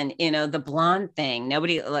difficult, and, you know, the blonde thing,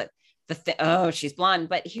 nobody, oh, she's blonde.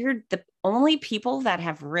 But here, the only people that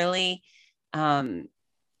have really,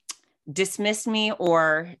 dismiss me,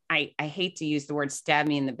 or I hate to use the word stab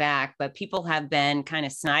me in the back, but people have been kind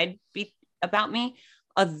of snide about me.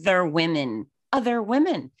 Other women.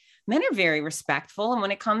 Men are very respectful. And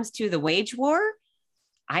when it comes to the wage war,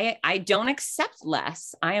 I don't accept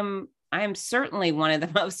less. I am certainly one of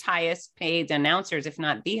the most highest paid announcers, if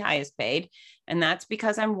not the highest paid. And that's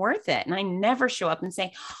because I'm worth it. And I never show up and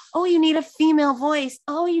say, oh, you need a female voice.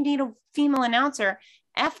 Oh, you need a female announcer.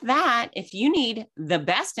 F that. If you need the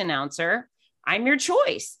best announcer, I'm your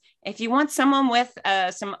choice. If you want someone with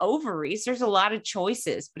some ovaries, there's a lot of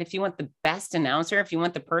choices. But if you want the best announcer, if you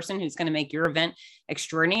want the person who's going to make your event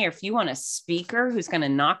extraordinary, if you want a speaker who's going to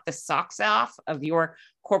knock the socks off of your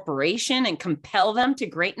corporation and compel them to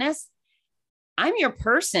greatness, I'm your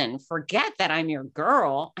person. Forget that I'm your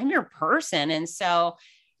girl. I'm your person. And so,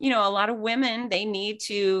 you know, a lot of women, they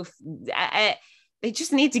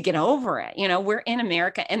just need to get over it. You know, we're in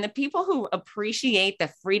America, and the people who appreciate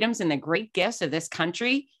the freedoms and the great gifts of this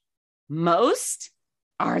country most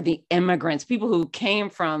are the immigrants, people who came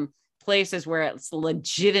from places where it's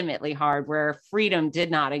legitimately hard, where freedom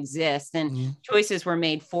did not exist and choices were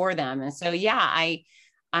made for them. And so, yeah,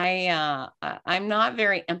 I'm not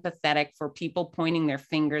very empathetic for people pointing their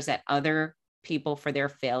fingers at other people for their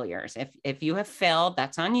failures. If you have failed,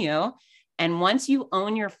 that's on you. And once you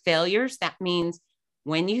own your failures, that means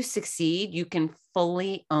when you succeed, you can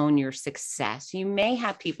fully own your success. You may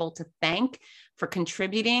have people to thank for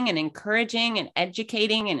contributing and encouraging and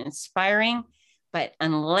educating and inspiring, but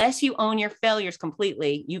unless you own your failures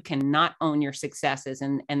completely, you cannot own your successes,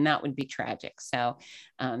 and that would be tragic. So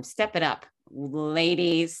step it up,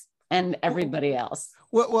 ladies and everybody else.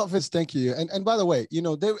 Well, Fitz, thank you. And by the way, you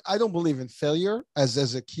know, I don't believe in failure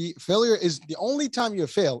as a key. Failure is the only time you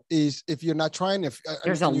fail is if you're not trying.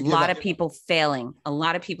 There's a lot of people failing. A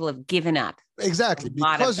lot of people have given up. Exactly,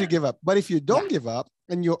 because you give up. But if you don't give up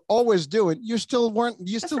and you're always doing, you're still winning.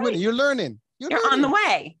 You're learning. You're on the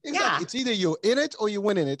way. Exactly. Yeah. It's either you're in it or you're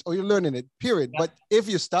winning it or you're learning it, period. Yep. But if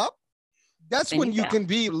you stop, that's when you can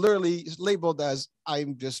be literally labeled as I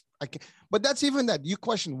can't. But that's even that. You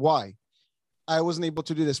question why I wasn't able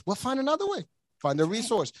to do this. Well, find another way. find a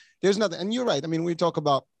resource. There's nothing. And you're right. I mean, we talk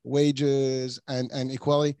about wages and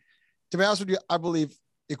equality. To be honest with you, I believe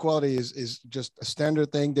equality is just a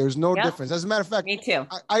standard thing. There's no difference. As a matter of fact, me too.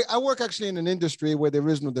 I work actually in an industry where there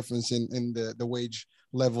is no difference in the wage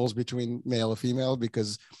levels between male or female,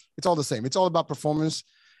 because it's all the same. It's all about performance.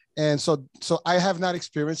 And so I have not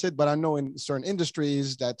experienced it, but I know in certain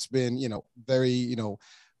industries that's been, very,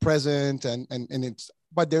 present and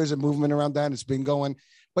but there's a movement around that. It's been going.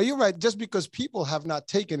 But you're right, just because people have not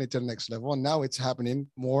taken it to the next level, and now it's happening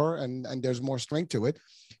more, and there's more strength to it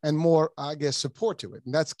and more, I guess, support to it.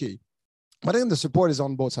 And that's key. But I think the support is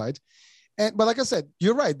on both sides. But like I said,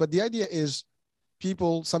 you're right. But the idea is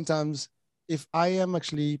people sometimes, if I am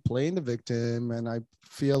actually playing the victim and I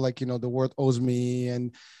feel like, the world owes me,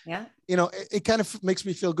 and, it kind of makes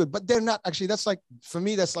me feel good, but they're not actually, that's like, for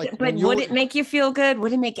me, that's like. But would it make you feel good?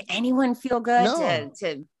 Would it make anyone feel good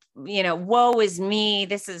to woe is me,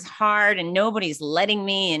 this is hard and nobody's letting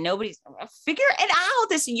me, and nobody's figure it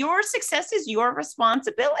out. Your success is your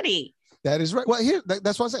responsibility. That is right. Well, here,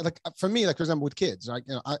 that's what I'm saying. Like for me, like for example, with kids, like,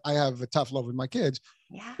 I have a tough love with my kids,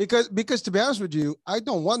 because to be honest with you, I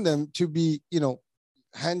don't want them to be,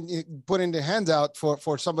 putting their hands out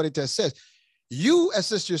for somebody to assist. You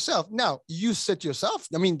assist yourself. Now you sit yourself.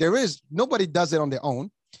 I mean, nobody does it on their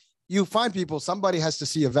own. You find people, somebody has to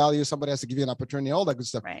see a value, somebody has to give you an opportunity, all that good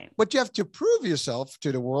stuff. Right. But you have to prove yourself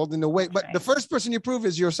to the world in a way. But the first person you prove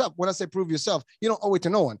is yourself. When I say prove yourself, you don't owe it to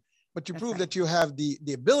no one, but you prove that you have the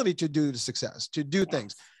ability to do the success, to do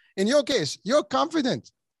things. In your case, you're confident.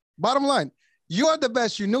 Bottom line, you are the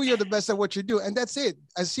best. You know you're the best at what you do. And that's it.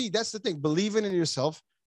 That's the thing. Believing in yourself,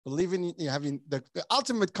 believing in having the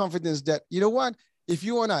ultimate confidence that, you know what, if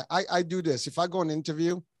you and I do this, if I go on an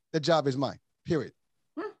interview, the job is mine, period.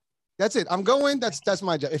 That's it. I'm going. That's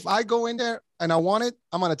my job. If I go in there and I want it,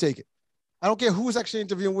 I'm going to take it. I don't care who's actually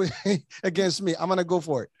interviewing with against me. I'm going to go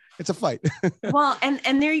for it. It's a fight. Well, and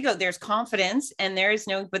there you go. There's confidence, and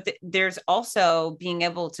there's also being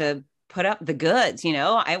able to put up the goods.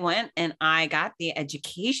 I went and I got the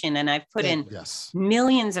education, and I've put in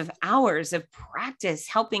millions of hours of practice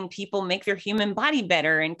helping people make their human body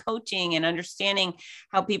better, and coaching and understanding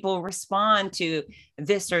how people respond to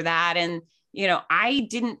this or that. And I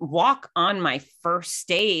didn't walk on my first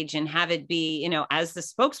stage and have it be, as the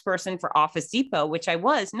spokesperson for Office Depot, which I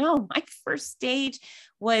was. No, my first stage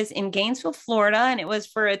was in Gainesville, Florida, and it was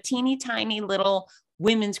for a teeny tiny little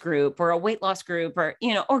women's group or a weight loss group or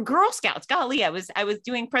Girl Scouts. Golly, I was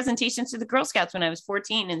doing presentations to the Girl Scouts when I was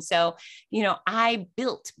 14. And so, I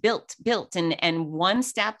built, and one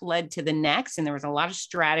step led to the next. And there was a lot of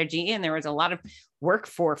strategy, and there was a lot of work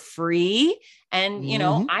for free. And,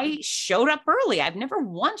 I showed up early. I've never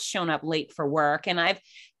once shown up late for work, and I've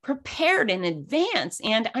prepared in advance.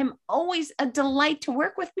 And I'm always a delight to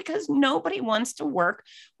work with, because nobody wants to work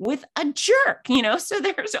with a jerk, so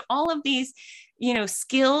there's all of these,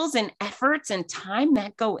 skills and efforts and time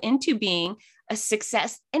that go into being a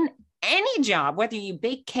success in any job, whether you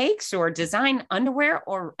bake cakes or design underwear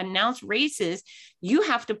or announce races. You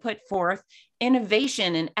have to put forth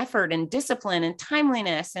innovation and effort and discipline and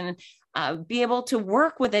timeliness, and be able to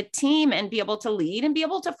work with a team and be able to lead and be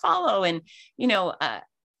able to follow. And,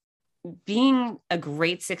 being a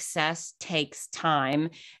great success takes time.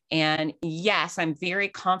 And yes, I'm very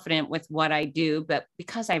confident with what I do, but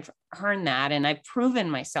because I've earned that and I've proven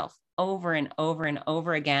myself over and over and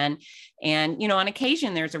over again. And, on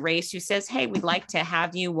occasion, there's a race who says, hey, we'd like to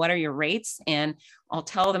have you. What are your rates? And I'll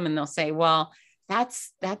tell them, and they'll say, well,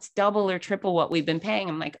 that's double or triple what we've been paying.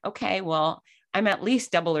 I'm like, okay, well, I'm at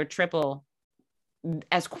least double or triple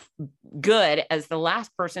as good as the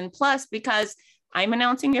last person. Plus, because I'm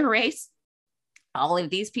announcing your race, all of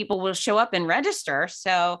these people will show up and register.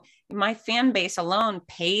 So my fan base alone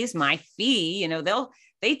pays my fee.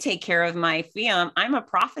 They take care of my fee. I'm a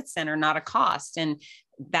profit center, not a cost. And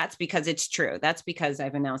that's because it's true. That's because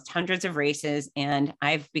I've announced hundreds of races and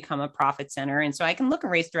I've become a profit center. And so I can look a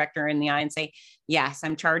race director in the eye and say, yes,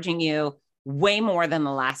 I'm charging you way more than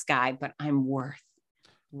the last guy, but I'm worth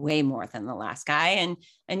way more than the last guy.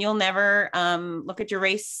 And you'll never look at your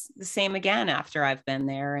race the same again after I've been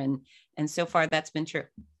there. And so far that's been true.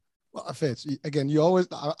 Well, Fitz, again, you always,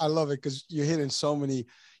 I love it because you're hitting so many,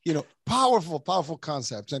 powerful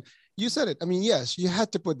concepts. And you said it. I mean, yes, you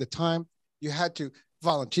had to put the time, you had to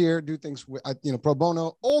volunteer, do things with, pro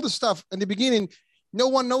bono, all the stuff. In the beginning, no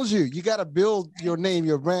one knows you. You got to build your name,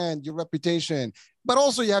 your brand, your reputation, but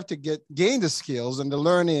also you have to gain the skills and the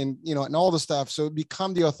learning, and all the stuff. So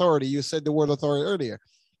become the authority. You said the word authority earlier.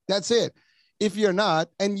 That's it. If you're not,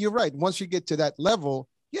 and you're right, once you get to that level,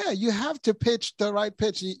 yeah, you have to pitch the right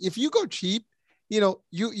pitch. If you go cheap,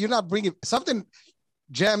 you're not bringing something.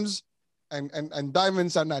 Gems and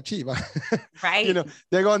diamonds are not cheap. Right.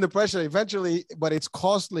 They're going to pressure eventually, but it's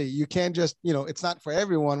costly. You can't just, it's not for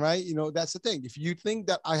everyone, right? That's the thing. If you think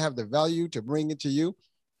that I have the value to bring it to you,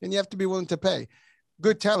 then you have to be willing to pay.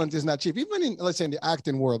 Good talent is not cheap. Even in, let's say, in the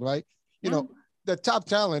acting world, right? The top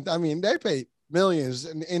talent, I mean, they pay millions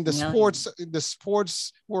in the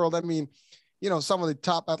sports world. I mean, some of the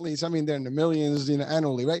top athletes, I mean, they're in the millions,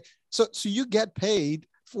 annually, right? So you get paid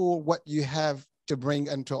for what you have to bring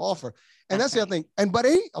and to offer. And that's the other thing. But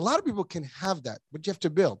a lot of people can have that, but you have to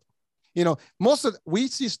build. We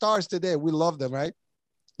see stars today, we love them, right?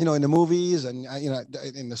 In the movies and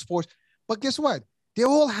in the sports. But guess what? They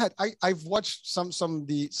all had. I've watched some of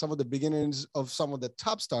the beginnings of some of the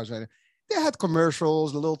top stars right now. They had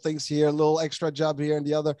commercials, little things here, a little extra job here and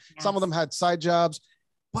the other. Yes. Some of them had side jobs,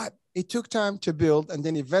 but it took time to build, and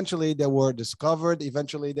then eventually they were discovered.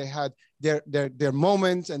 Eventually they had their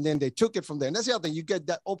moments, and then they took it from there. And that's the other thing. You get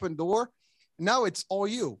that open door. Now it's all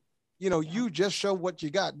you. You just show what you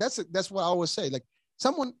got. That's what I always say. Like,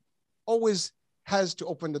 someone always has to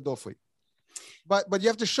open the door for you, but you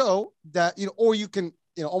have to show that, or you can,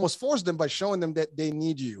 almost force them by showing them that they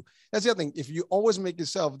need you. That's the other thing. If you always make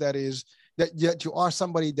yourself that you are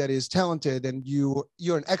somebody that is talented and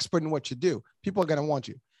you're an expert in what you do, people are going to want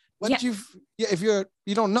you. But if you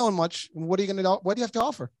don't know much, what do you have to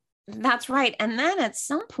offer? That's right. And then at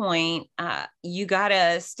some point, you got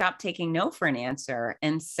to stop taking no for an answer.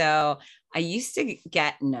 And so I used to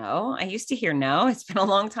get no. I used to hear no. It's been a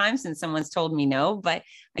long time since someone's told me no, but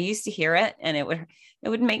I used to hear it, and it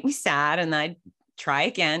would make me sad. And I'd try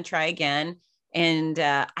again. And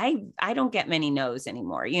I don't get many no's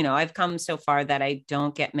anymore. I've come so far that I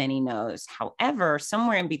don't get many no's. However,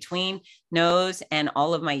 somewhere in between no's and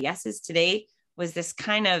all of my yeses today was this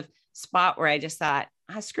kind of spot where I just thought,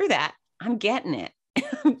 screw that. I'm getting it.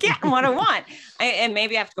 I'm getting what I want. And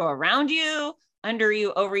maybe I have to go around you, under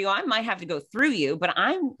you, over you. I might have to go through you, but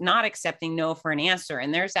I'm not accepting no for an answer.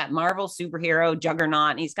 And there's that Marvel superhero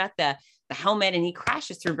Juggernaut, and he's got the helmet, and he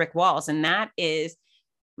crashes through brick walls. And that is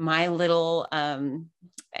my little,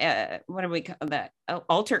 what do we call that?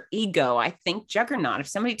 Alter ego. I think Juggernaut. If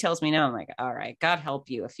somebody tells me no, I'm like, all right, God help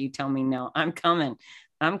you. If you tell me no, I'm coming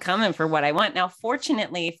for what I want. Now,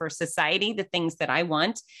 fortunately for society, the things that I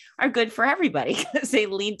want are good for everybody because they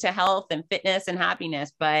lead to health and fitness and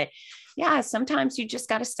happiness. But yeah, sometimes you just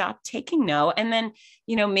got to stop taking no. And then,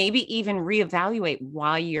 maybe even reevaluate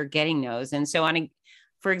why you're getting no's. And so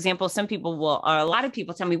for example, a lot of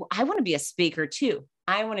people tell me, well, I want to be a speaker too.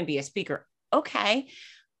 I want to be a speaker. Okay.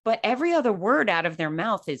 But every other word out of their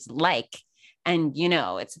mouth is like, and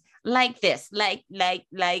it's like this, like,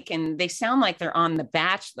 and they sound like they're on The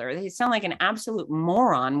Bachelor. They sound like an absolute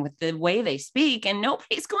moron with the way they speak. And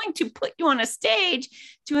nobody's going to put you on a stage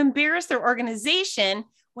to embarrass their organization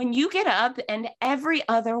when you get up and every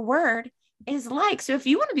other word is like. So if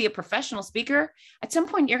you want to be a professional speaker, at some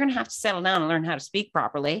point, you're going to have to settle down and learn how to speak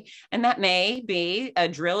properly. And that may be a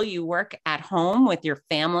drill you work at home with your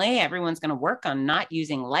family. Everyone's going to work on not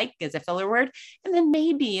using like as a filler word. And then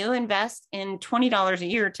maybe you invest in $20 a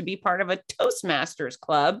year to be part of a Toastmasters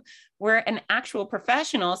club where an actual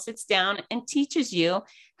professional sits down and teaches you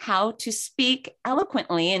how to speak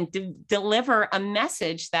eloquently and deliver a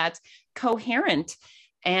message that's coherent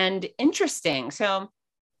and interesting. So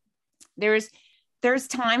there's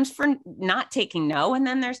times for not taking no, and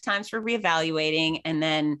then there's times for reevaluating and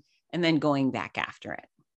then going back after it.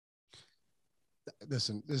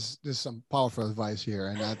 Listen, this is some powerful advice here.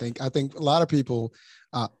 And I think a lot of people,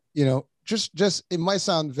 just it might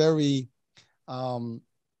sound very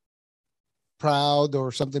proud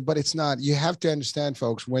or something, but it's not. You have to understand,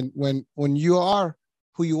 folks, when you are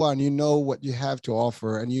who you are and you know what you have to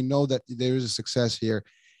offer and you know that there is a success here,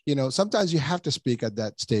 sometimes you have to speak at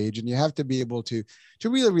that stage, and you have to be able to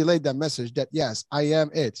really relate that message that, yes, I am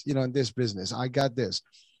it, in this business, I got this.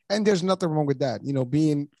 And there's nothing wrong with that.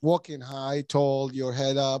 Walking high, tall, your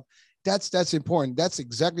head up, that's important. That's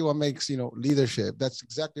exactly what makes, leadership. That's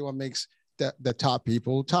exactly what makes the top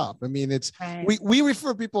people top. I mean, it's, right. we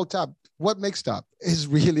refer people top. What makes top is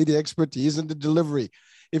really the expertise and the delivery.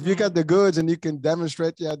 If you got the goods and you can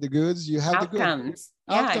demonstrate you have the goods, you have outcomes.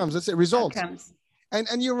 The goods. Outcomes. That's it. Results. Outcomes.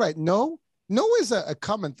 And you're right. No is a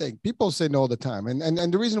common thing. People say no all the time.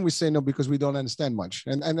 And the reason we say no, because we don't understand much.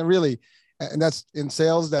 And really, and that's in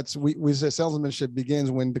sales, we say salesmanship begins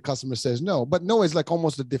when the customer says no, but no is like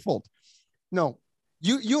almost the default. No,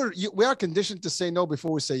 we are conditioned to say no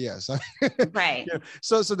before we say yes. Right.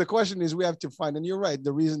 So the question is, we have to find, and you're right,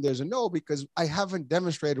 the reason there's a no, because I haven't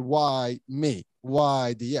demonstrated why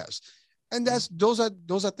the yes. And those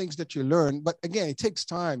are things that you learn. But again, it takes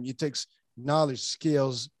time. It takes knowledge,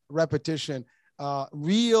 skills, repetition,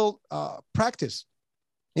 real practice.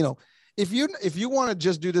 You know, if you want to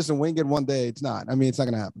just do this and wing it one day, it's not. I mean, it's not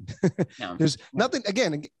going to happen. No. There's nothing.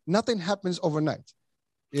 Again, nothing happens overnight.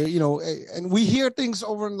 You know, and we hear things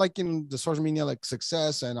over like in the social media, like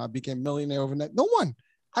success and I became millionaire overnight. No one.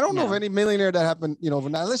 I don't know of any millionaire that happened, you know,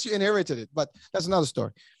 overnight, unless you inherited it. But that's another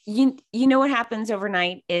story. You know what happens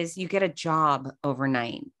overnight is you get a job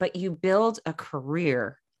overnight, but you build a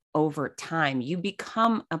career over time. You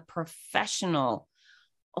become a professional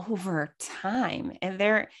over time,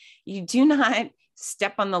 and you do not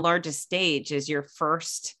step on the largest stage as your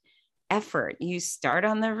first effort. You start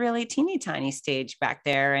on the really teeny tiny stage back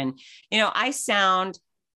there. And, you know, I sound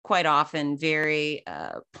quite often very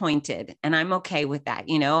pointed, and I'm okay with that.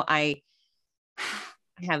 You know, I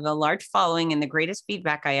have a large following, and the greatest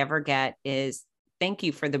feedback I ever get is thank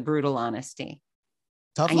you for the brutal honesty.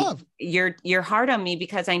 Tough love. You're hard on me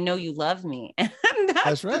because I know you love me. And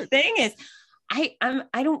that's right. The thing is,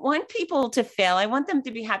 I don't want people to fail. I want them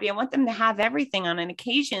to be happy. I want them to have everything. On an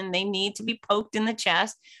occasion, they need to be poked in the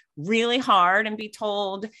chest really hard and be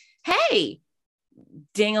told, hey,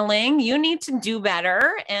 ding-a-ling, you need to do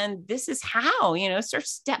better. And this is how, you know, start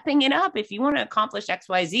stepping it up. If you want to accomplish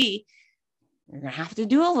XYZ, you're going to have to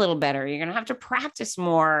do a little better. You're going to have to practice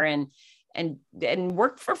more and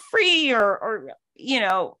work for free or, you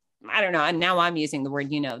know, I don't know. And now I'm using the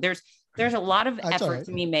word, you know, there's a lot of effort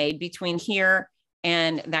to be made between here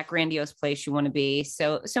and that grandiose place you want to be.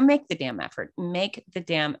 So make the damn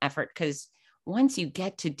effort, because once you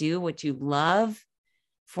get to do what you love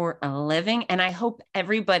for a living, and I hope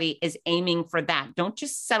everybody is aiming for that. Don't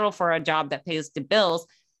just settle for a job that pays the bills.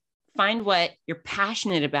 Find what you're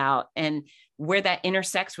passionate about and where that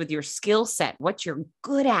intersects with your skill set, what you're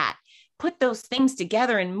good at. Put those things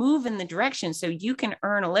together and move in the direction so you can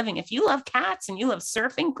earn a living. If you love cats and you love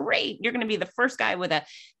surfing, great. You're going to be the first guy with a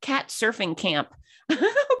cat surfing camp.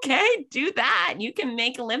 Okay, do that. You can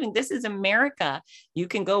make a living. This is America. You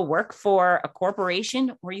can go work for a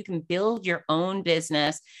corporation, or you can build your own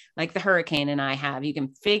business like the Hurricane and I have. You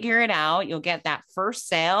can figure it out. You'll get that first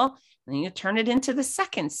sale, and then you turn it into the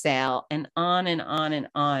second sale, and on and on and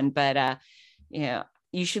on. But yeah,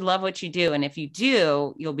 you should love what you do. And if you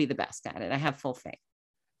do, you'll be the best at it. I have full faith.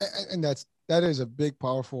 And that is a big,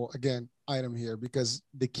 powerful, again, item here, because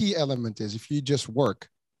the key element is if you just work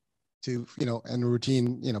to, you know, and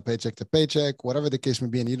routine, you know, paycheck to paycheck, whatever the case may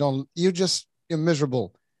be, and you're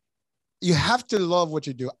miserable. You have to love what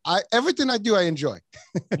you do. Everything I do, I enjoy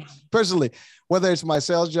personally, whether it's my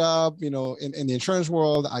sales job, you know, in the insurance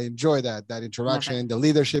world, I enjoy that interaction, the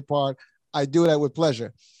leadership part. I do that with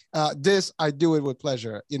pleasure. This, I do it with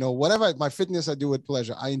pleasure. You know, whatever, my fitness, I do with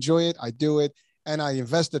pleasure. I enjoy it. I do it. And I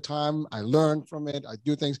invest the time. I learn from it. I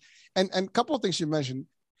do things. And a couple of things you mentioned.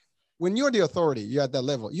 When you're the authority, you're at that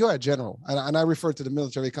level, you're a general. And I refer to the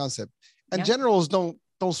military concept. And generals don't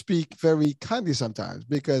speak very kindly sometimes,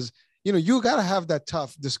 because, you know, you got to have that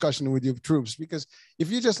tough discussion with your troops, because if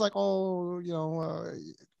you're just like, oh, you know,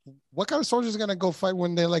 what kind of soldier is going to go fight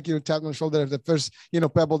when they like you tap on the shoulder at the first, you know,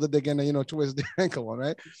 pebble that they're going to, you know, twist their ankle on,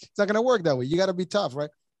 right? It's not going to work that way. You got to be tough, right?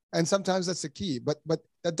 And sometimes that's the key, but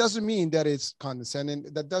that doesn't mean that it's condescending.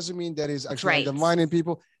 That doesn't mean that it's actually undermining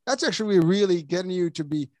people. That's actually really getting you to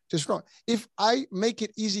be too strong. If I make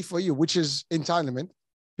it easy for you, which is entitlement,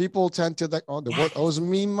 people tend to like, oh, the world owes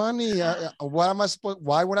me money. What am I supposed?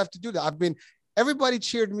 Why would I have to do that? Everybody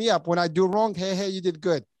cheered me up when I do wrong. Hey, you did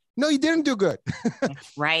good. No, you didn't do good.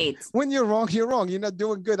 That's right. When you're wrong, you're wrong. You're not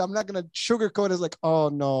doing good. I'm not going to sugarcoat it as like, oh,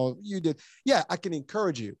 no, you did. Yeah, I can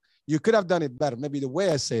encourage you. You could have done it better. Maybe the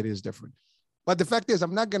way I say it is different. But the fact is,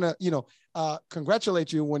 I'm not going to, you know,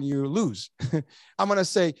 congratulate you when you lose. I'm going to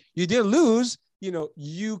say, you didn't lose. You know,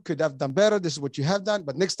 you could have done better. This is what you have done.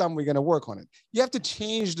 But next time we're going to work on it. You have to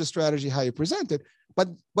change the strategy, how you present it. But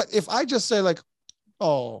if I just say like,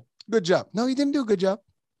 oh, good job. No, you didn't do a good job.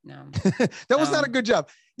 No, that was not a good job.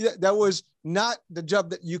 Yeah, that was not the job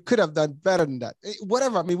that you could have done better than that.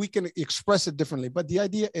 Whatever. I mean, we can express it differently, but the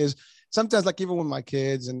idea is sometimes, like even with my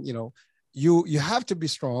kids, and you know, you have to be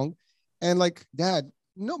strong, and like, Dad,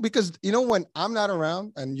 no, because you know, when I'm not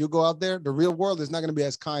around and you go out there, the real world is not going to be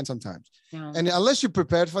as kind sometimes. No. And unless you're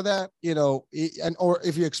prepared for that, you know, or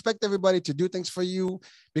if you expect everybody to do things for you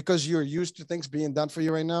because you're used to things being done for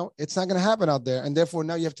you right now, it's not going to happen out there, and therefore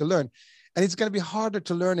now you have to learn. And it's going to be harder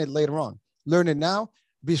to learn it later on. Learn it now,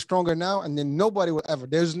 be stronger now, and then nobody will ever.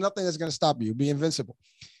 There's nothing that's going to stop you. Be invincible.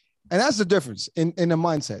 And that's the difference in a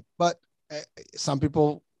mindset. But some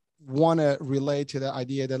people want to relate to the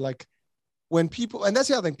idea that like, when people, and that's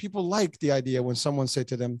the other thing, people like the idea when someone say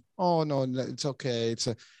to them, oh, no, it's okay.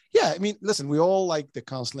 Yeah, I mean, listen, we all like the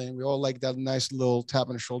counseling. We all like that nice little tap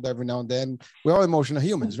on the shoulder every now and then. We're all emotional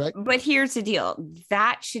humans, right? But here's the deal.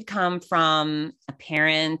 That should come from a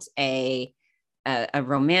parent, a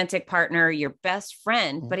romantic partner, your best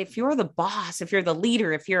friend. But if you're the boss, if you're the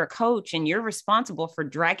leader, if you're a coach and you're responsible for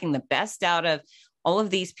dragging the best out of all of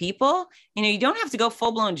these people, you don't have to go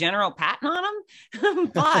full blown general patting on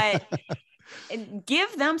them, but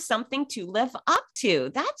give them something to live up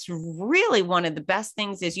to. That's really one of the best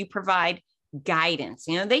things is you provide guidance.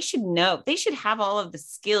 They should know, they should have all of the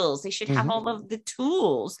skills, they should have all of the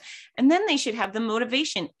tools, and then they should have the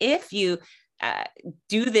motivation. If you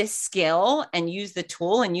do this skill and use the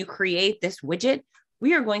tool and you create this widget,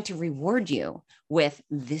 we are going to reward you with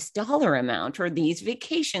this dollar amount or these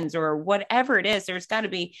vacations or whatever it is. There's got to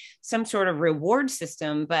be some sort of reward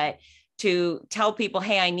system. But to tell people,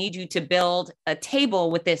 hey, I need you to build a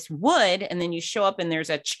table with this wood, and then you show up and there's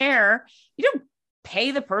a chair, you don't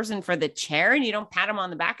pay the person for the chair and you don't pat them on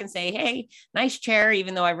the back and say, hey, nice chair,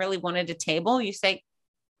 even though I really wanted a table. You say,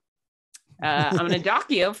 I'm going to dock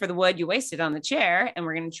you for the wood you wasted on the chair, and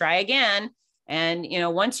we're going to try again. And,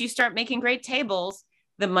 once you start making great tables,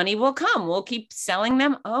 the money will come. We'll keep selling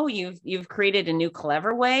them. Oh, you've created a new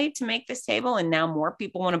clever way to make this table, and now more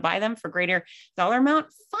people want to buy them for greater dollar amount.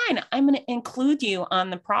 Fine. I'm going to include you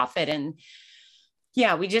on the profit. And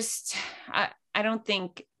yeah, I don't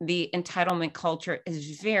think the entitlement culture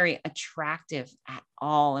is very attractive at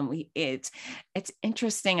all. And it's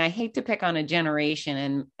interesting. I hate to pick on a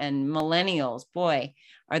generation, and millennials, boy,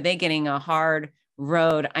 are they getting a hard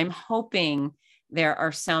road. I'm hoping there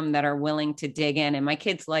are some that are willing to dig in, and my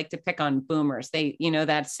kids like to pick on boomers. They,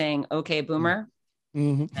 that saying, okay, boomer.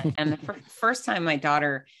 Mm-hmm. And the first time my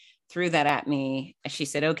daughter threw that at me, she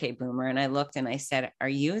said, okay, boomer. And I looked and I said, are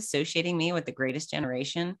you associating me with the greatest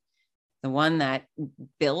generation? The one that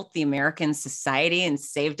built the American society and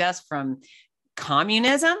saved us from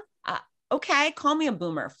communism? Okay, call me a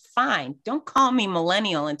boomer. Fine. Don't call me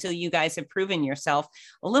millennial until you guys have proven yourself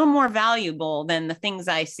a little more valuable than the things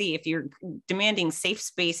I see. If you're demanding safe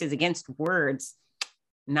spaces against words,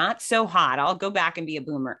 not so hot. I'll go back and be a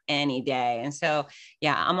boomer any day. And so,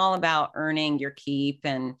 yeah, I'm all about earning your keep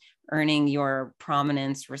and earning your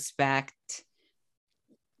prominence, respect.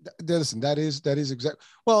 Listen, that is exactly.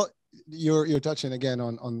 Well, you're touching again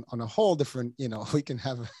on a whole different, we can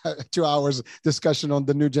have 2 hours discussion on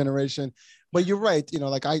the new generation, but you're right.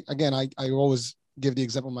 Like I always give the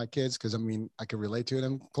example of my kids, because I can relate to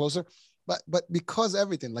them closer, but because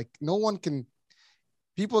everything, like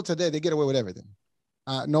people today, they get away with everything.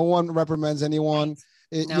 No one reprimands anyone.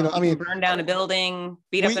 Burn down a building,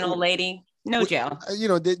 beat up an old lady. No jail.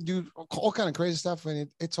 They do all kind of crazy stuff, and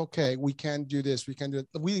it's okay. We can't do this. We can do it.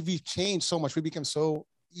 We've changed so much. We become so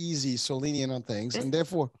easy, so lenient on things, and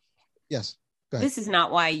therefore, yes. This is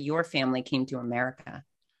not why your family came to America,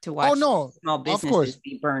 to watch small businesses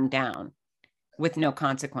be burned down with no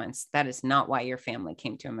consequence. That is not why your family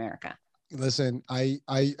came to America. Listen, I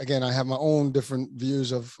have my own different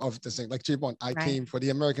views of this thing. Like Cheap One, I came for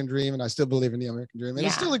the American dream, and I still believe in the American dream, and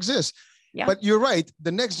it still exists. Yeah. But you're right.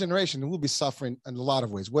 The next generation will be suffering in a lot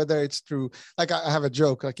of ways, whether it's through, like I have a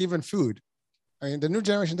joke, like even food. The new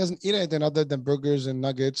generation doesn't eat anything other than burgers and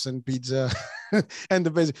nuggets and pizza and the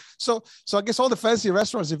basic. So I guess all the fancy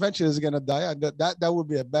restaurants eventually is going to die. And that would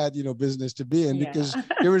be a bad, business to be in, because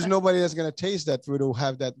there is nobody that's going to taste that food or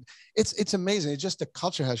have that. It's amazing. It's just the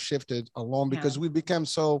culture has shifted along because we become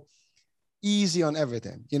so easy on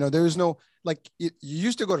everything. There is no, like you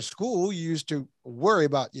used to go to school, you used to worry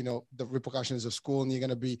about, the repercussions of school, and you're going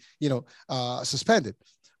to be, suspended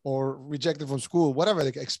or rejected from school, whatever,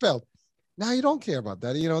 they expelled. Now you don't care about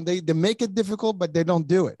that. They make it difficult, but they don't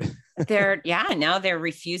do it. Now they're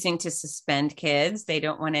refusing to suspend kids. They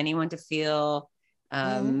don't want anyone to feel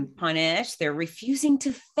punished. They're refusing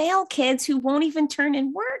to fail kids who won't even turn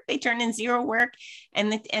in work. They turn in zero work,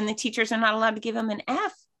 and the teachers are not allowed to give them an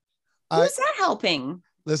F. Who's that helping?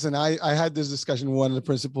 Listen, I had this discussion with one of the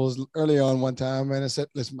principals early on one time, and I said,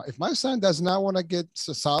 listen, if my son does not want to get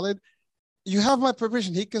solid, you have my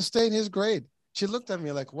permission. He can stay in his grade. She looked at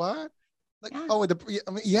me like, what? Like,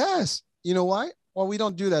 yes. You know why? Well, we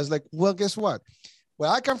don't do that. It's like, well, guess what? Where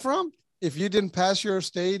I come from, if you didn't pass your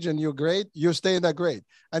stage and your grade, you'll stay in that grade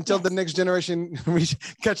until the next generation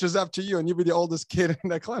catches up to you, and you'll be the oldest kid in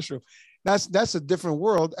that classroom. That's a different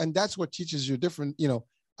world, and that's what teaches you different,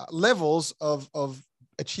 levels of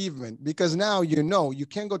achievement, because now you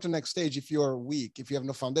can't go to the next stage if you're weak, if you have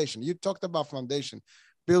no foundation. You talked about foundation,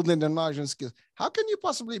 building the knowledge and skills. How can you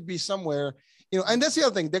possibly be somewhere, and that's the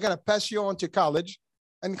other thing, they're going to pass you on to college,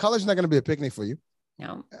 And college is not going to be a picnic for you.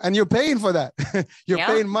 No. And you're paying for that. You're Yep.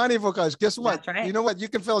 paying money for college. Guess what? That's right. You know what? You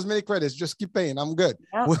can fill as many credits. Just keep paying. I'm good.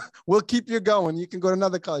 Yep. We'll keep you going. You can go to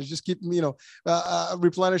another college. Just keep,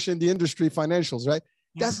 replenishing the industry financials, right?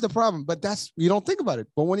 Yeah. That's the problem. But you don't think about it.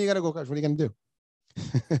 But when you got to go to college, what are you going to do?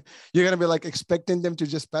 You're going to be like expecting them to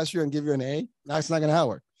just pass you and give you an A? That's not going to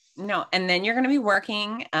work. No. And then you're going to be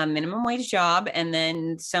working a minimum wage job. And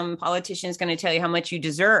then some politician is going to tell you how much you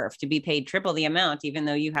deserve to be paid triple the amount, even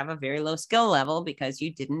though you have a very low skill level because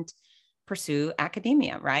you didn't pursue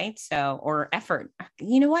academia, right? So, or effort.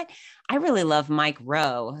 You know what? I really love Mike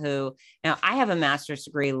Rowe, who, now I have a master's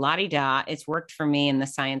degree, la-di-da. It's worked for me in the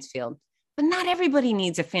science field. But not everybody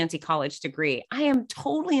needs a fancy college degree. I am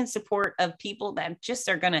totally in support of people that just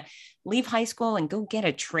are going to leave high school and go get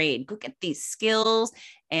a trade, go get these skills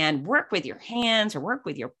and work with your hands or work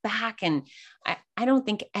with your back. And I don't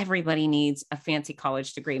think everybody needs a fancy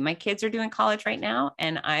college degree. My kids are doing college right now,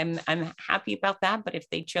 and I'm happy about that. But if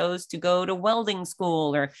they chose to go to welding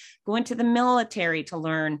school or go into the military to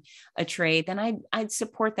learn a trade, then I'd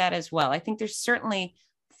support that as well. I think there's certainly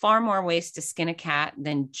far more ways to skin a cat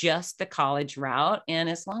than just the college route. And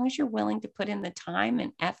as long as you're willing to put in the time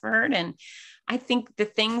and effort, and I think the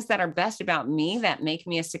things that are best about me that make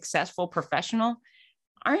me a successful professional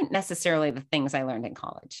aren't necessarily the things I learned in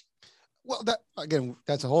college. Well,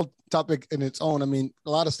 that's a whole topic in its own. I mean, a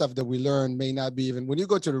lot of stuff that we learn may not be even, when you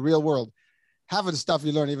go to the real world, half of the stuff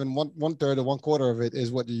you learn, even one third or 1/4 of it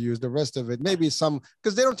is what you use. The rest of it, maybe some,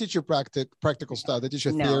 because they don't teach you practical stuff. They teach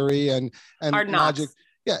you theory and logic.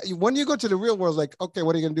 Yeah, when you go to the real world, like, okay,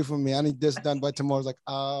 what are you going to do for me? I need this done by tomorrow. It's like,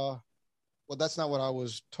 well, that's not what I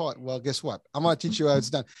was taught. Well, guess what? I'm going to teach you how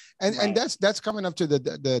it's done. And that's coming up to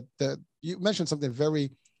the you mentioned something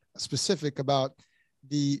very specific about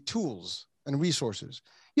the tools and resources.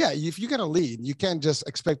 Yeah, if you're going to lead, you can't just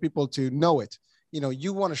expect people to know it.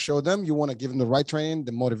 You want to show them, you want to give them the right training,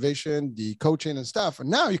 the motivation, the coaching and stuff.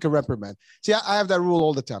 And now you can reprimand. See, I have that rule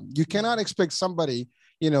all the time. You cannot expect somebody,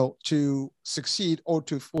 to succeed or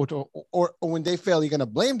when they fail, you're going to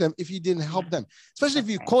blame them if you didn't help them, especially if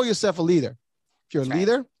you call yourself a leader. If you're a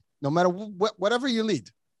leader, no matter whatever you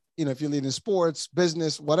lead, if you lead in sports,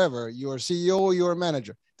 business, whatever, you're a CEO, you're a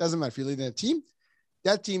manager, doesn't matter. If you lead in a team,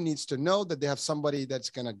 that team needs to know that they have somebody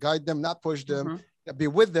that's going to guide them, not push them, be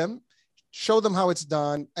with them, show them how it's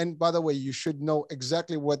done. And by the way, you should know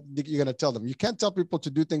exactly what you're going to tell them. You can't tell people to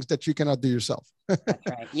do things that you cannot do yourself. That's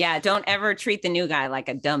right. Yeah. Don't ever treat the new guy like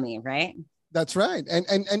a dummy, right? That's right.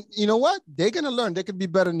 And you know what? They're going to learn. They could be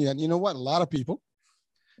better than you. And you know what? A lot of people,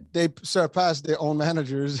 they surpass their own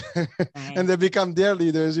managers and they become their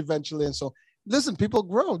leaders eventually. And so, listen, people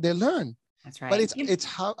grow, they learn. That's right. But it's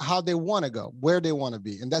how they want to go, where they want to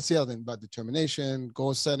be. And that's the other thing about determination,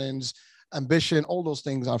 goal settings, ambition, all those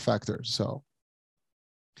things are factors. So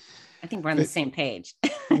I think we're on the same page.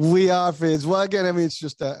 We are, Fitz. Well, again, I mean, it's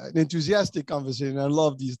just an enthusiastic conversation. I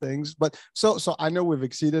love these things, but so I know we've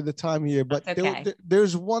exceeded the time here, but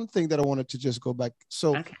there's one thing that I wanted to just go back.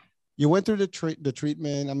 So you went through the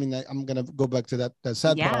treatment. I mean, I'm going to go back to that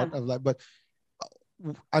sad part of life, but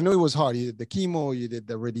I know it was hard. You did the chemo, you did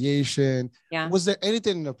the radiation. Yeah. Was there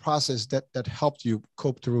anything in the process that helped you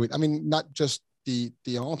cope through it? I mean, not just the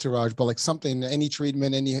entourage, but like something, any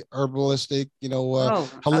treatment, any herbalistic,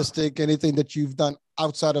 holistic, anything that you've done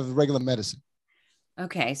outside of regular medicine?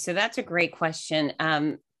 Okay. So that's a great question.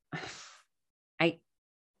 I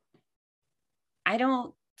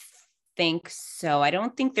don't think so. I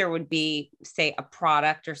don't think there would be, say, a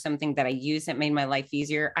product or something that I used that made my life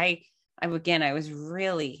easier. I was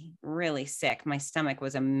really, really sick. My stomach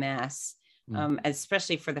was a mess.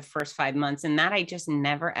 Especially for the first 5 months. And that I just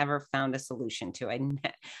never, ever found a solution to.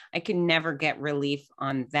 I could never get relief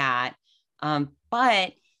on that.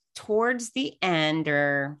 But towards the end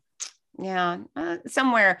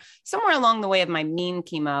somewhere along the way of my mean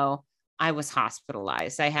chemo, I was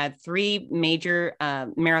hospitalized. I had 3 major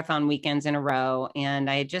marathon weekends in a row. And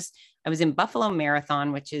I was in Buffalo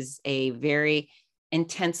Marathon, which is a very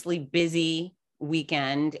intensely busy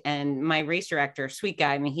weekend, and my race director, sweet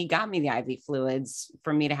guy, I mean, he got me the IV fluids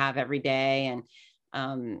for me to have every day.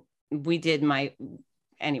 And we did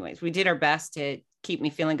our best to keep me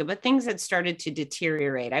feeling good, but things had started to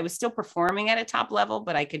deteriorate. I was still performing at a top level,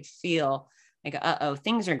 but I could feel like,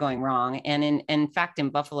 things are going wrong. And in fact, in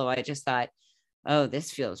Buffalo, I just thought, this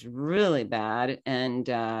feels really bad. And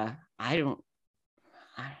I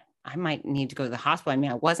might need to go to the hospital. I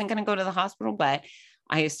mean, I wasn't going to go to the hospital, but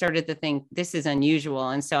I started to think this is unusual.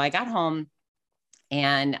 And so I got home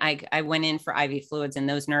and I went in for IV fluids, and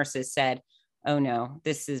those nurses said, oh no,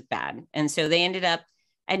 this is bad. And so they ended up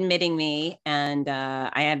admitting me, and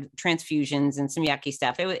I had transfusions and some yucky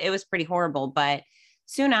stuff. It was pretty horrible. But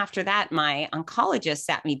soon after that, my oncologist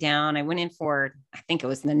sat me down. I went in for, I think it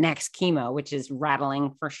was the next chemo, which is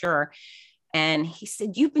rattling for sure. And he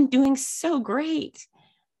said, "You've been doing so great."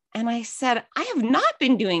 And I said, "I have not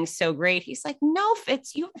been doing so great." He's like, "No,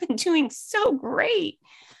 Fitz, you've been doing so great."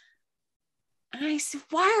 And I said,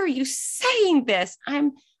 "Why are you saying this?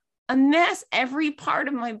 I'm a mess. Every part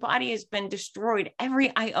of my body has been destroyed.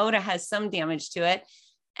 Every iota has some damage to it.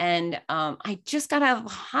 And I just got out of the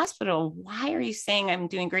hospital. Why are you saying I'm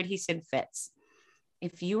doing great?" He said, "Fitz,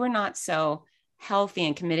 if you were not so healthy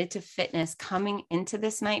and committed to fitness coming into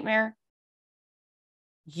this nightmare,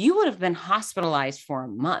 you would have been hospitalized for a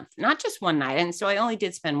month, not just one night." And so I only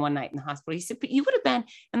did spend one night in the hospital. He said, "But you would have been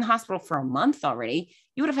in the hospital for a month already.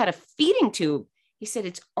 You would have had a feeding tube." He said,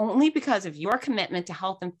 "It's only because of your commitment to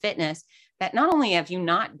health and fitness that not only have you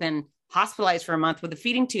not been hospitalized for a month with a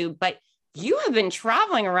feeding tube, but you have been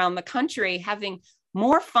traveling around the country having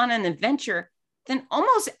more fun and adventure than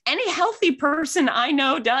almost any healthy person I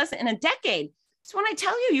know does in a decade. So when I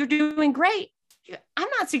tell you you're doing great, I'm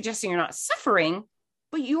not suggesting you're not suffering,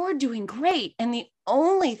 but you're doing great. And the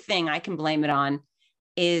only thing I can blame it on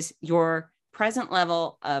is your present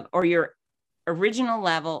level of, or your original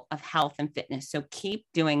level of health and fitness. So keep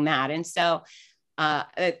doing that." And so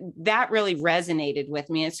that really resonated with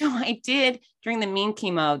me. And so I did during the mean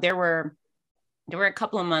chemo, there were a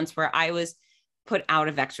couple of months where I was put out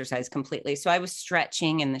of exercise completely. So I was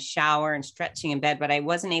stretching in the shower and stretching in bed, but I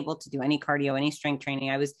wasn't able to do any cardio, any strength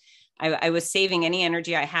training. I was saving any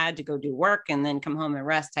energy I had to go do work and then come home and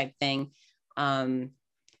rest type thing.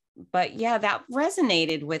 But yeah, that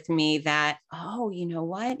resonated with me that, oh, you know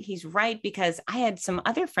what? He's right, because I had some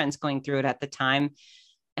other friends going through it at the time,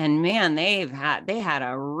 and man, they had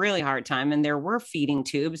a really hard time, and there were feeding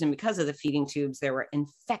tubes. And because of the feeding tubes, there were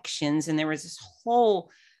infections, and there was this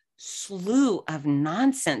whole slew of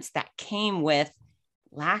nonsense that came with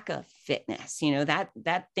lack of fitness. You know,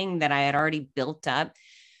 that thing that I had already built up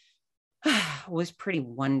was pretty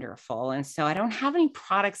wonderful. And so I don't have any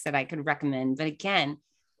products that I could recommend, but again,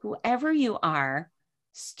 whoever you are,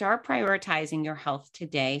 start prioritizing your health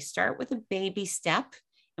today. Start with a baby step.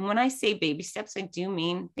 And when I say baby steps, I do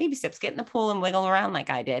mean baby steps. Get in the pool and wiggle around like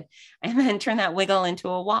I did, and then turn that wiggle into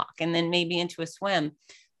a walk, and then maybe into a swim.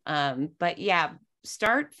 But yeah,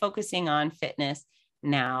 start focusing on fitness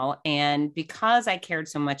now. And because I cared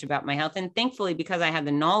so much about my health, and thankfully, because I had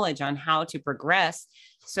the knowledge on how to progress,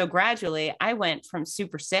 so gradually I went from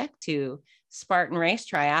super sick to Spartan race,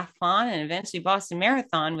 triathlon, and eventually Boston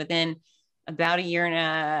Marathon within about a year and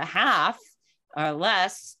a half or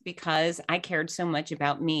less, because I cared so much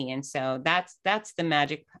about me. And so that's the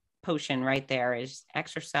magic potion right there, is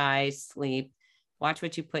exercise, sleep, watch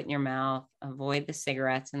what you put in your mouth, avoid the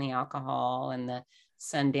cigarettes and the alcohol and the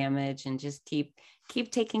sun damage, and just keep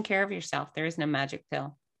taking care of yourself. There is no magic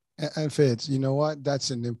pill. And Fitz, you know what?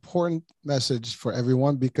 That's an important message for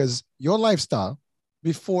everyone, because your lifestyle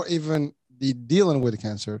before even the dealing with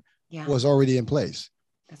cancer was already in place.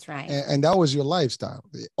 That's right. And that was your lifestyle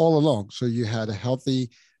all along. So you had a healthy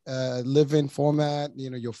living format. You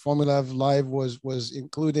know, your formula of life was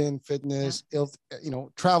including fitness,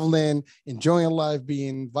 traveling, enjoying life,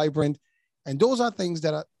 being vibrant. And those are things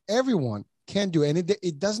that everyone can do. And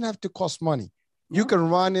it doesn't have to cost money. You can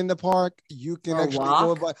run in the park. You can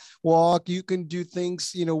walk. You can do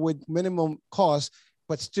things, with minimum cost,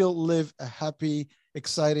 but still live a happy,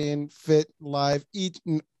 exciting, fit life. Eat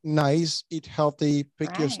nice, eat healthy,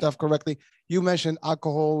 pick your stuff correctly. You mentioned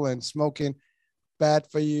alcohol and smoking, bad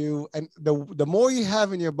for you. And the more you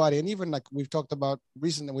have in your body, and even like we've talked about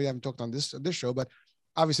recently, we haven't talked on this show, but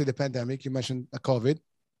obviously the pandemic, you mentioned COVID.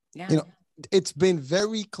 Yeah. It's been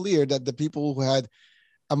very clear that the people who had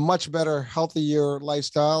a much better, healthier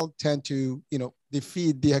lifestyle tend to,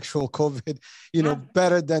 defeat the actual COVID,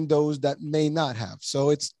 better than those that may not have. So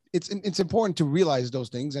it's important to realize those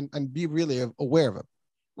things and be really aware of them.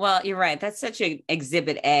 Well, you're right. That's such an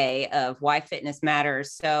exhibit A of why fitness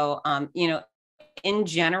matters. So, in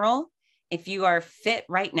general, if you are fit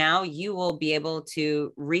right now, you will be able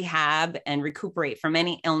to rehab and recuperate from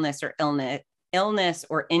any illness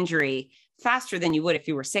or injury faster than you would if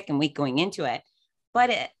you were sick and weak going into it.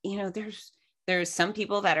 But there's some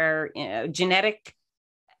people that are genetic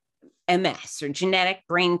MS or genetic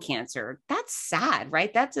brain cancer. That's sad,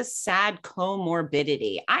 right? That's a sad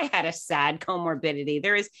comorbidity. I had a sad comorbidity.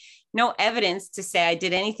 There is no evidence to say I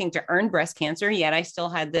did anything to earn breast cancer, yet I still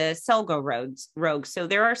had the cell go rogue. So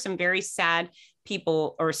there are some very sad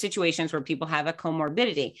people or situations where people have a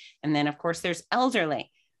comorbidity. And then, of course, there's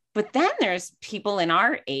elderly. But then there's people in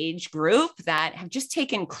our age group that have just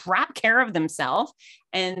taken crap care of themselves,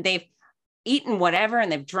 and they've eaten whatever,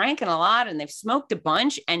 and they've drank a lot, and they've smoked a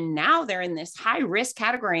bunch. And now they're in this high risk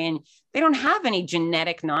category, and they don't have any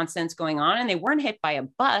genetic nonsense going on, and they weren't hit by a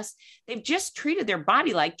bus. They've just treated their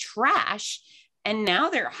body like trash. And now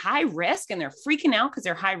they're high risk, and they're freaking out because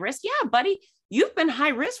they're high risk. Yeah, buddy, you've been high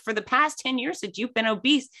risk for the past 10 years that you've been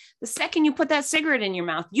obese. The second you put that cigarette in your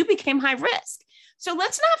mouth, you became high risk. So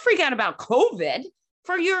let's not freak out about COVID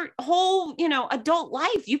for your whole, adult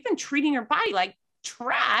life. You've been treating your body like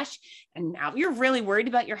trash, and now you're really worried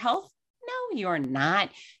about your health. No, you're not.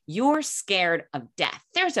 You're scared of death.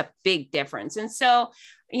 There's a big difference. And so,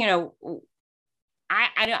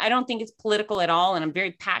 I don't think it's political at all. And I'm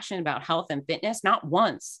very passionate about health and fitness. Not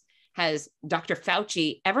once has Dr.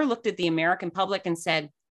 Fauci ever looked at the American public and said,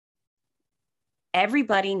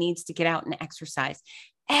 everybody needs to get out and exercise.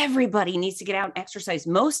 Everybody needs to get out and exercise.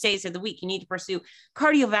 Most days of the week, you need to pursue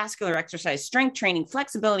cardiovascular exercise, strength training,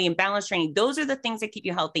 flexibility, and balance training. Those are the things that keep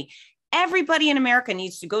you healthy. Everybody in America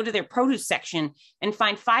needs to go to their produce section and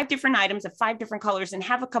find 5 different items of 5 different colors and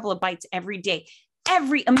have a couple of bites every day.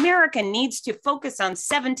 Every American needs to focus on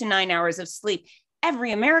 7 to 9 hours of sleep.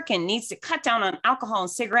 Every American needs to cut down on alcohol and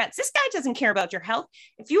cigarettes. This guy doesn't care about your health.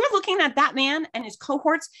 If you are looking at that man and his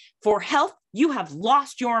cohorts for health, you have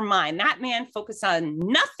lost your mind. That man focused on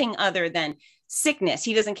nothing other than sickness.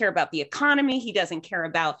 He doesn't care about the economy. He doesn't care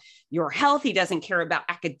about your health. He doesn't care about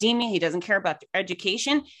academia. He doesn't care about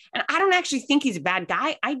education. And I don't actually think he's a bad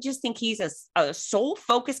guy. I just think he's a sole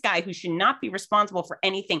focused guy who should not be responsible for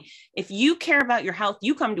anything. If you care about your health,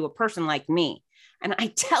 you come to a person like me, and I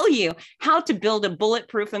tell you how to build a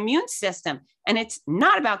bulletproof immune system. And it's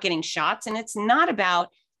not about getting shots, and it's not about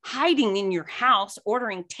hiding in your house,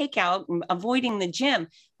 ordering takeout, and avoiding the gym.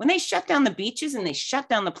 When they shut down the beaches and they shut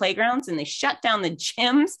down the playgrounds and they shut down the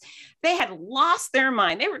gyms, they had lost their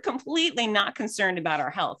mind. They were completely not concerned about our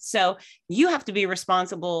health. So you have to be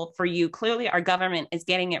responsible for you. Clearly, our government is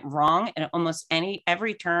getting it wrong at almost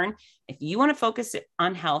every turn. If you want to focus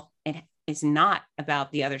on health, it is not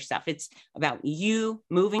about the other stuff. It's about you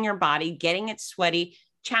moving your body, getting it sweaty,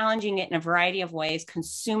 challenging it in a variety of ways,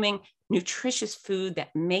 consuming nutritious food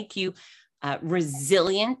that make you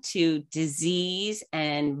resilient to disease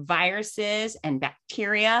and viruses and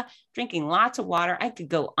bacteria, drinking lots of water. I could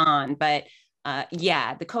go on, but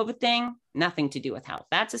the COVID thing, nothing to do with health.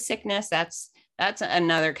 That's a sickness. That's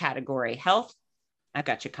another category. Health, I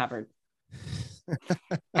got you covered.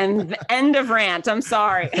 And the end of rant. I'm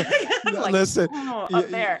sorry. Listen, up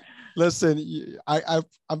there. Listen,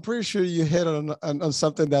 I'm pretty sure you hit on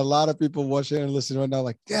something that a lot of people watching and listening right now,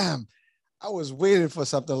 like, damn, I was waiting for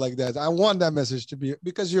something like that. I want that message to be,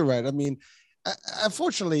 because you're right. I mean,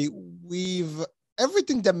 unfortunately,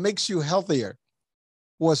 everything that makes you healthier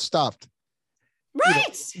was stopped.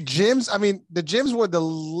 Right. Gyms. I mean, the gyms were the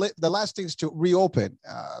last things to reopen.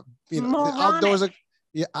 The outdoors.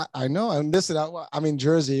 Yeah, I know. And listen, I'm in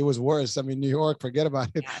Jersey. It was worse. I mean, New York, forget about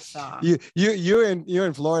it. Yeah, you're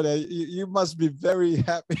in Florida. You must be very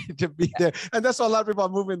happy to be there. And that's why a lot of people are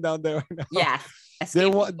moving down there right now. Yeah.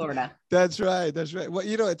 Escape Florida. That's right. Well,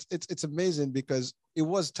 it's amazing because it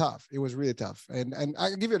was tough. It was really tough. And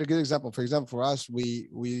I can give you a good example. For example, for us,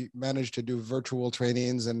 we managed to do virtual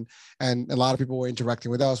trainings, and a lot of people were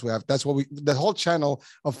interacting with us. The whole channel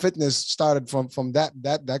of fitness started from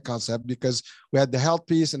that concept, because we had the health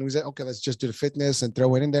piece, and we said, okay, let's just do the fitness and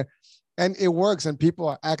throw it in there. And it works, and people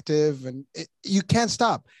are active, and you can't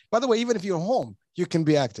stop. By the way, even if you're home, you can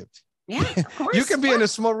be active. Yeah, of course. You can be in a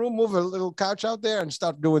small room, move a little couch out there and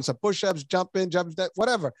start doing some push-ups, jump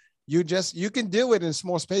whatever. You can do it in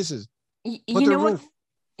small spaces. You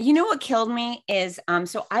know what killed me is,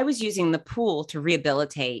 so I was using the pool to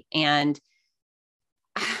rehabilitate, and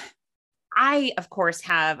I, of course,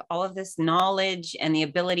 have all of this knowledge and the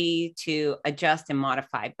ability to adjust and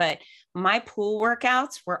modify, but my pool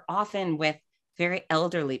workouts were often with very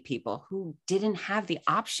elderly people who didn't have the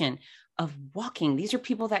option of walking. These are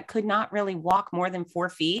people that could not really walk more than 4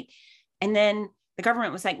 feet. And then the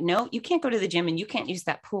government was like, no, you can't go to the gym and you can't use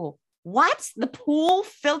that pool. What? The pool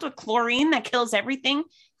filled with chlorine that kills everything?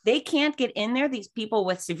 They can't get in there. These people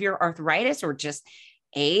with severe arthritis or just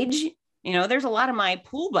age. There's a lot of my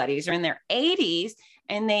pool buddies are in their 80s,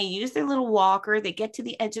 and they use their little walker. They get to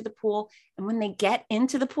the edge of the pool. And when they get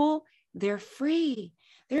into the pool, they're free.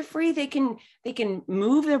 They're free. They can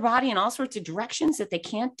move their body in all sorts of directions that they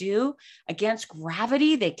can't do against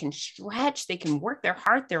gravity. They can stretch. They can work their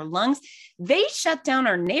heart, their lungs. They shut down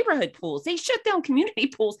our neighborhood pools. They shut down community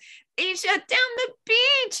pools. They shut down the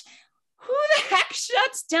beach. Who the heck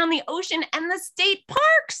shuts down the ocean and the state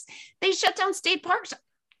parks? They shut down state parks.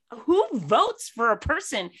 who votes for a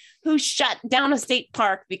person who shut down a state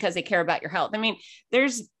park because they care about your health? I mean,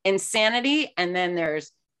 there's insanity, and then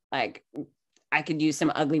there's like, I could use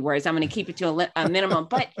some ugly words. I'm going to keep it to a minimum,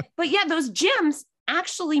 but yeah, those gyms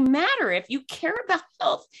actually matter. If you care about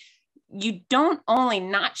health, you don't only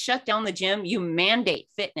not shut down the gym, you mandate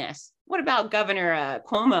fitness. What about Governor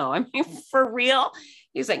Cuomo? I mean, for real?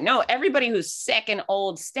 He's like, no, everybody who's sick and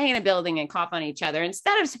old, stay in a building and cough on each other.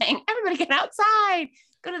 Instead of saying, everybody get outside,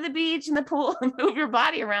 go to the beach and the pool and move your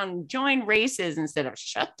body around, join races instead of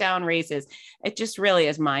shut down races. It just really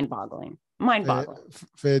is mind-boggling.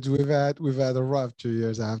 Fitz, we've had a rough 2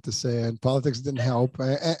 years, I have to say, and politics didn't help.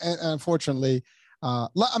 And unfortunately,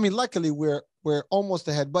 luckily we're almost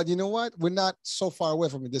ahead, but you know what? We're not so far away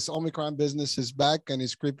from it. This Omicron business is back and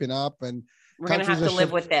it's creeping up, and we're going to have to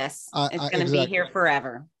live with this. It's going to be here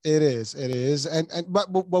forever. It is.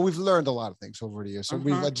 But we've learned a lot of things over the years. So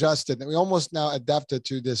we've adjusted, and we almost now adapted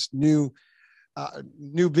to this new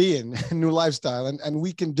being, new lifestyle, and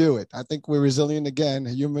we can do it. I think we're resilient again.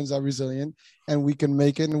 Humans are resilient, and we can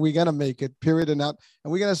make it, and we're going to make it, period, and out.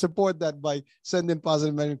 And we're going to support that by sending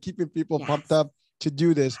positive messages, keeping people pumped up to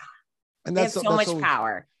do this. And that's so much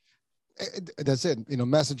power. That's it,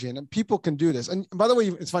 messaging, and people can do this. And by the way,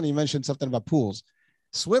 it's funny you mentioned something about pools.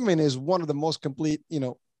 Swimming is one of the most complete,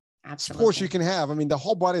 sports you can have. I mean, the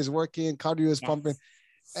whole body is working, cardio is pumping.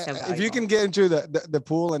 So if you can get into the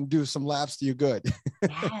pool and do some laps, you're good.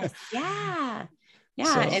 Yeah.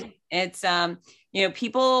 So. It's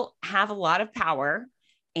people have a lot of power,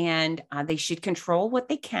 and they should control what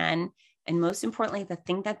they can. And most importantly, the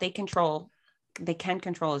thing that they can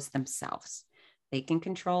control is themselves. They can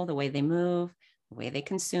control the way they move, the way they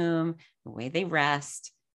consume, the way they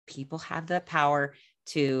rest. People have the power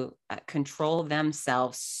to control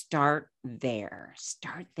themselves. Start there,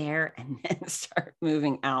 and then start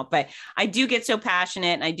moving out. But I do get so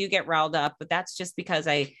passionate and I do get riled up, but that's just because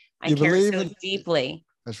I care so deeply.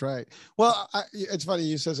 That's right. Well, it's funny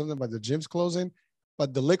you said something about the gyms closing,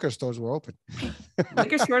 but the liquor stores were open.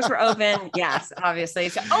 Liquor stores were open. Yes, obviously.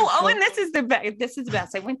 So, and this is the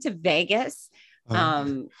best. I went to Vegas.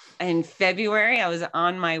 In February, I was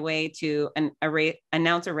on my way to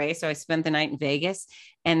announce a race. So I spent the night in Vegas,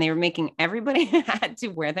 and they were making everybody had to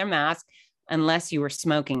wear their mask unless you were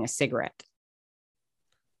smoking a cigarette.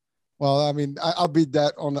 Well, I mean, I'll beat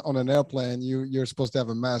that on an airplane. You're supposed to have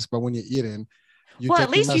a mask, but when you're eating, at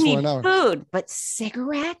least you need food, but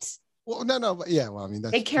cigarettes? Well, no, but yeah. Well, I mean,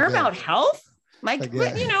 they care about health. Fine.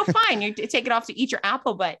 You take it off to eat your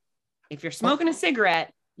apple, but if you're smoking a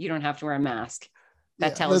cigarette, you don't have to wear a mask.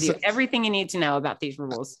 That tells you everything you need to know about these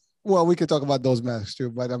rules. Well, we could talk about those masks too,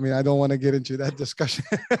 but I mean, I don't want to get into that discussion.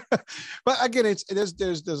 But again,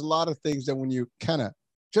 there's a lot of things that when you kind of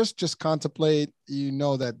just contemplate,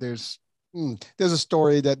 that there's a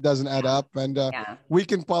story that doesn't add up, and we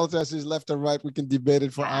can politicize left and right. We can debate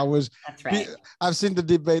it for hours. That's right. I've seen the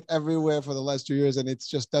debate everywhere for the last 2 years, and it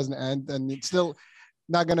just doesn't end, and it's still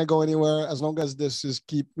not going to go anywhere as long as this is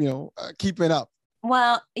keeping up.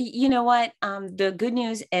 Well, you know what? The good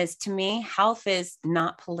news is, to me, health is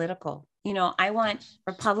not political. I want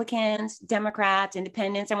Republicans, Democrats,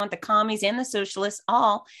 Independents. I want the commies and the socialists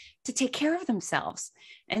all to take care of themselves.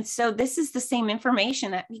 And so this is the same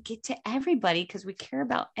information that we get to everybody because we care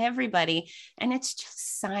about everybody. And it's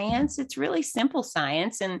just science. It's really simple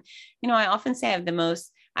science. And, I often say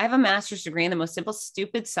I have a master's degree in the most simple,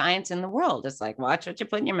 stupid science in the world. It's like, watch what you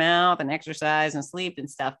put in your mouth and exercise and sleep and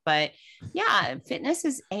stuff. But yeah, fitness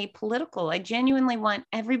is apolitical. I genuinely want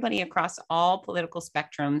everybody across all political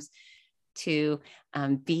spectrums to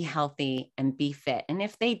be healthy and be fit. And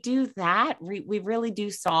if they do that, we really do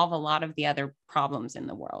solve a lot of the other problems in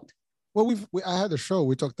the world. Well, I had a show.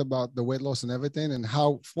 We talked about the weight loss and everything, and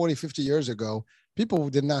how 40, 50 years ago, people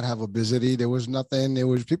did not have obesity. There was nothing.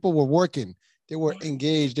 People were working. They were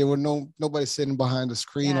engaged. There were nobody sitting behind the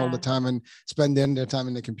screen all the time and spending their time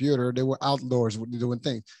in the computer. They were outdoors doing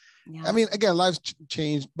things. Yeah. I mean, again, life's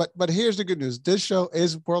changed, but here's the good news. This show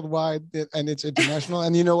is worldwide and it's international.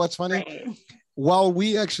 And you know what's funny? Right. While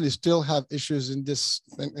we actually still have issues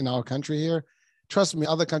in our country here, trust me,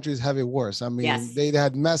 other countries have it worse. I mean, they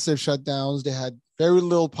had massive shutdowns. They had very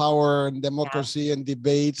little power and democracy and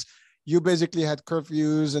debates. You basically had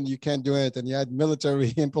curfews and you can't do it. And you had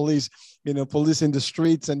military and police, police in the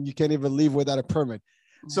streets, and you can't even leave without a permit.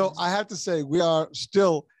 Mm-hmm. So I have to say, we are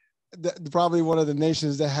still probably one of the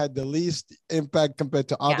nations that had the least impact compared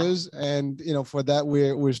to others. And, for that,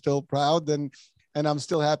 we're still proud. And I'm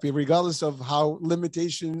still happy, regardless of how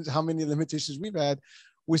many limitations we've had,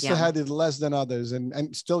 we still had it less than others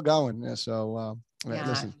and still going. So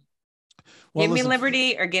listen. Well, Give me listen,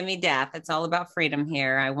 liberty or give me death. It's all about freedom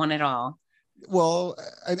here. I want it all. well,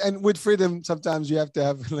 and with freedom, sometimes you have to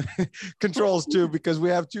have controls too, because we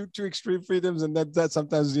have two extreme freedoms, and that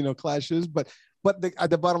sometimes clashes. But at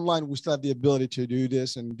the bottom line, we still have the ability to do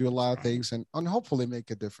this and do a lot of things, and hopefully make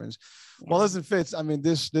a difference. Yeah. Well, listen, Fitz, I mean,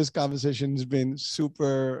 this conversation has been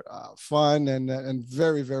super fun and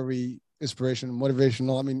very, very inspirational,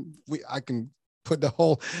 motivational. I mean, I can put the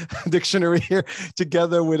whole dictionary here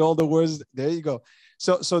together with all the words. There you go.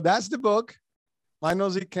 So that's the book. My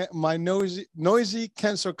noisy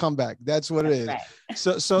cancer comeback. That's what it is. Right.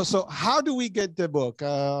 So how do we get the book?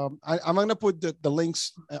 I'm going to put the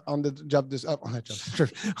links on the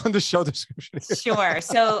on the show description. Sure.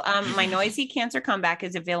 So My Noisy Cancer Comeback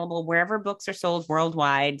is available wherever books are sold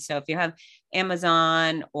worldwide. So if you have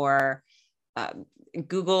Amazon or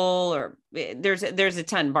Google, or there's a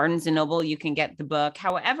ton, Barnes and Noble, you can get the book.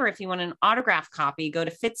 However, if you want an autographed copy, go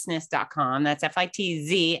to fitznes.com. That's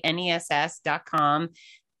FITZNESS.com.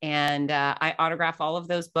 And I autograph all of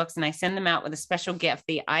those books, and I send them out with a special gift,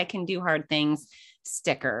 the I Can Do Hard Things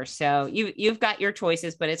sticker. So you've got your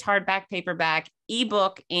choices, but it's hardback, paperback,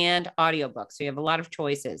 ebook, and audiobook. So you have a lot of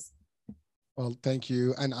choices. Well, thank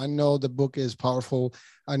you. And I know the book is powerful.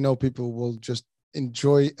 I know people will just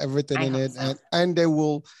enjoy everything in it, and they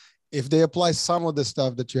will, if they apply some of the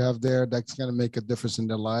stuff that you have there, that's going to make a difference in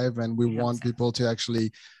their life. And we want people to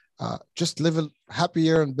actually just live a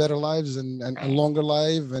happier and better lives and a longer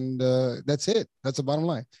life, and that's it. That's the bottom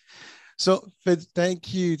line. So Fitz,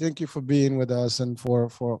 thank you for being with us, and for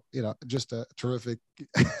just a terrific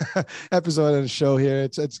episode and show here.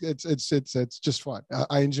 It's just fun.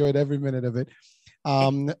 I enjoyed every minute of it.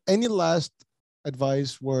 Any last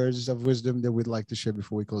advice, words of wisdom that we'd like to share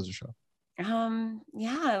before we close the show?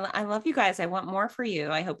 Yeah, I love you guys. I want more for you.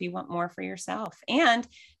 I hope you want more for yourself. And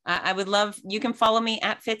I would love, you can follow me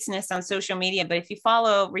at Fitzness on social media, but if you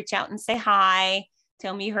follow, reach out and say hi.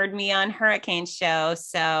 Tell me you heard me on Hurricane Show.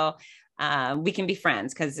 So we can be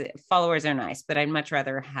friends, because followers are nice, but I'd much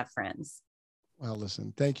rather have friends. Well,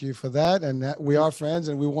 listen, thank you for that. And that we are friends,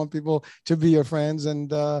 and we want people to be your friends,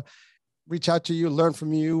 and reach out to you, learn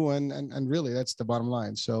from you, and really that's the bottom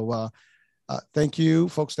line. So thank you,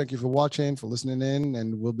 folks. Thank you for watching, for listening in,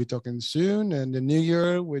 and we'll be talking soon in the new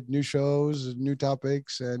year with new shows, new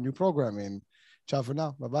topics, and new programming. Ciao for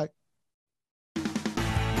now. Bye-bye.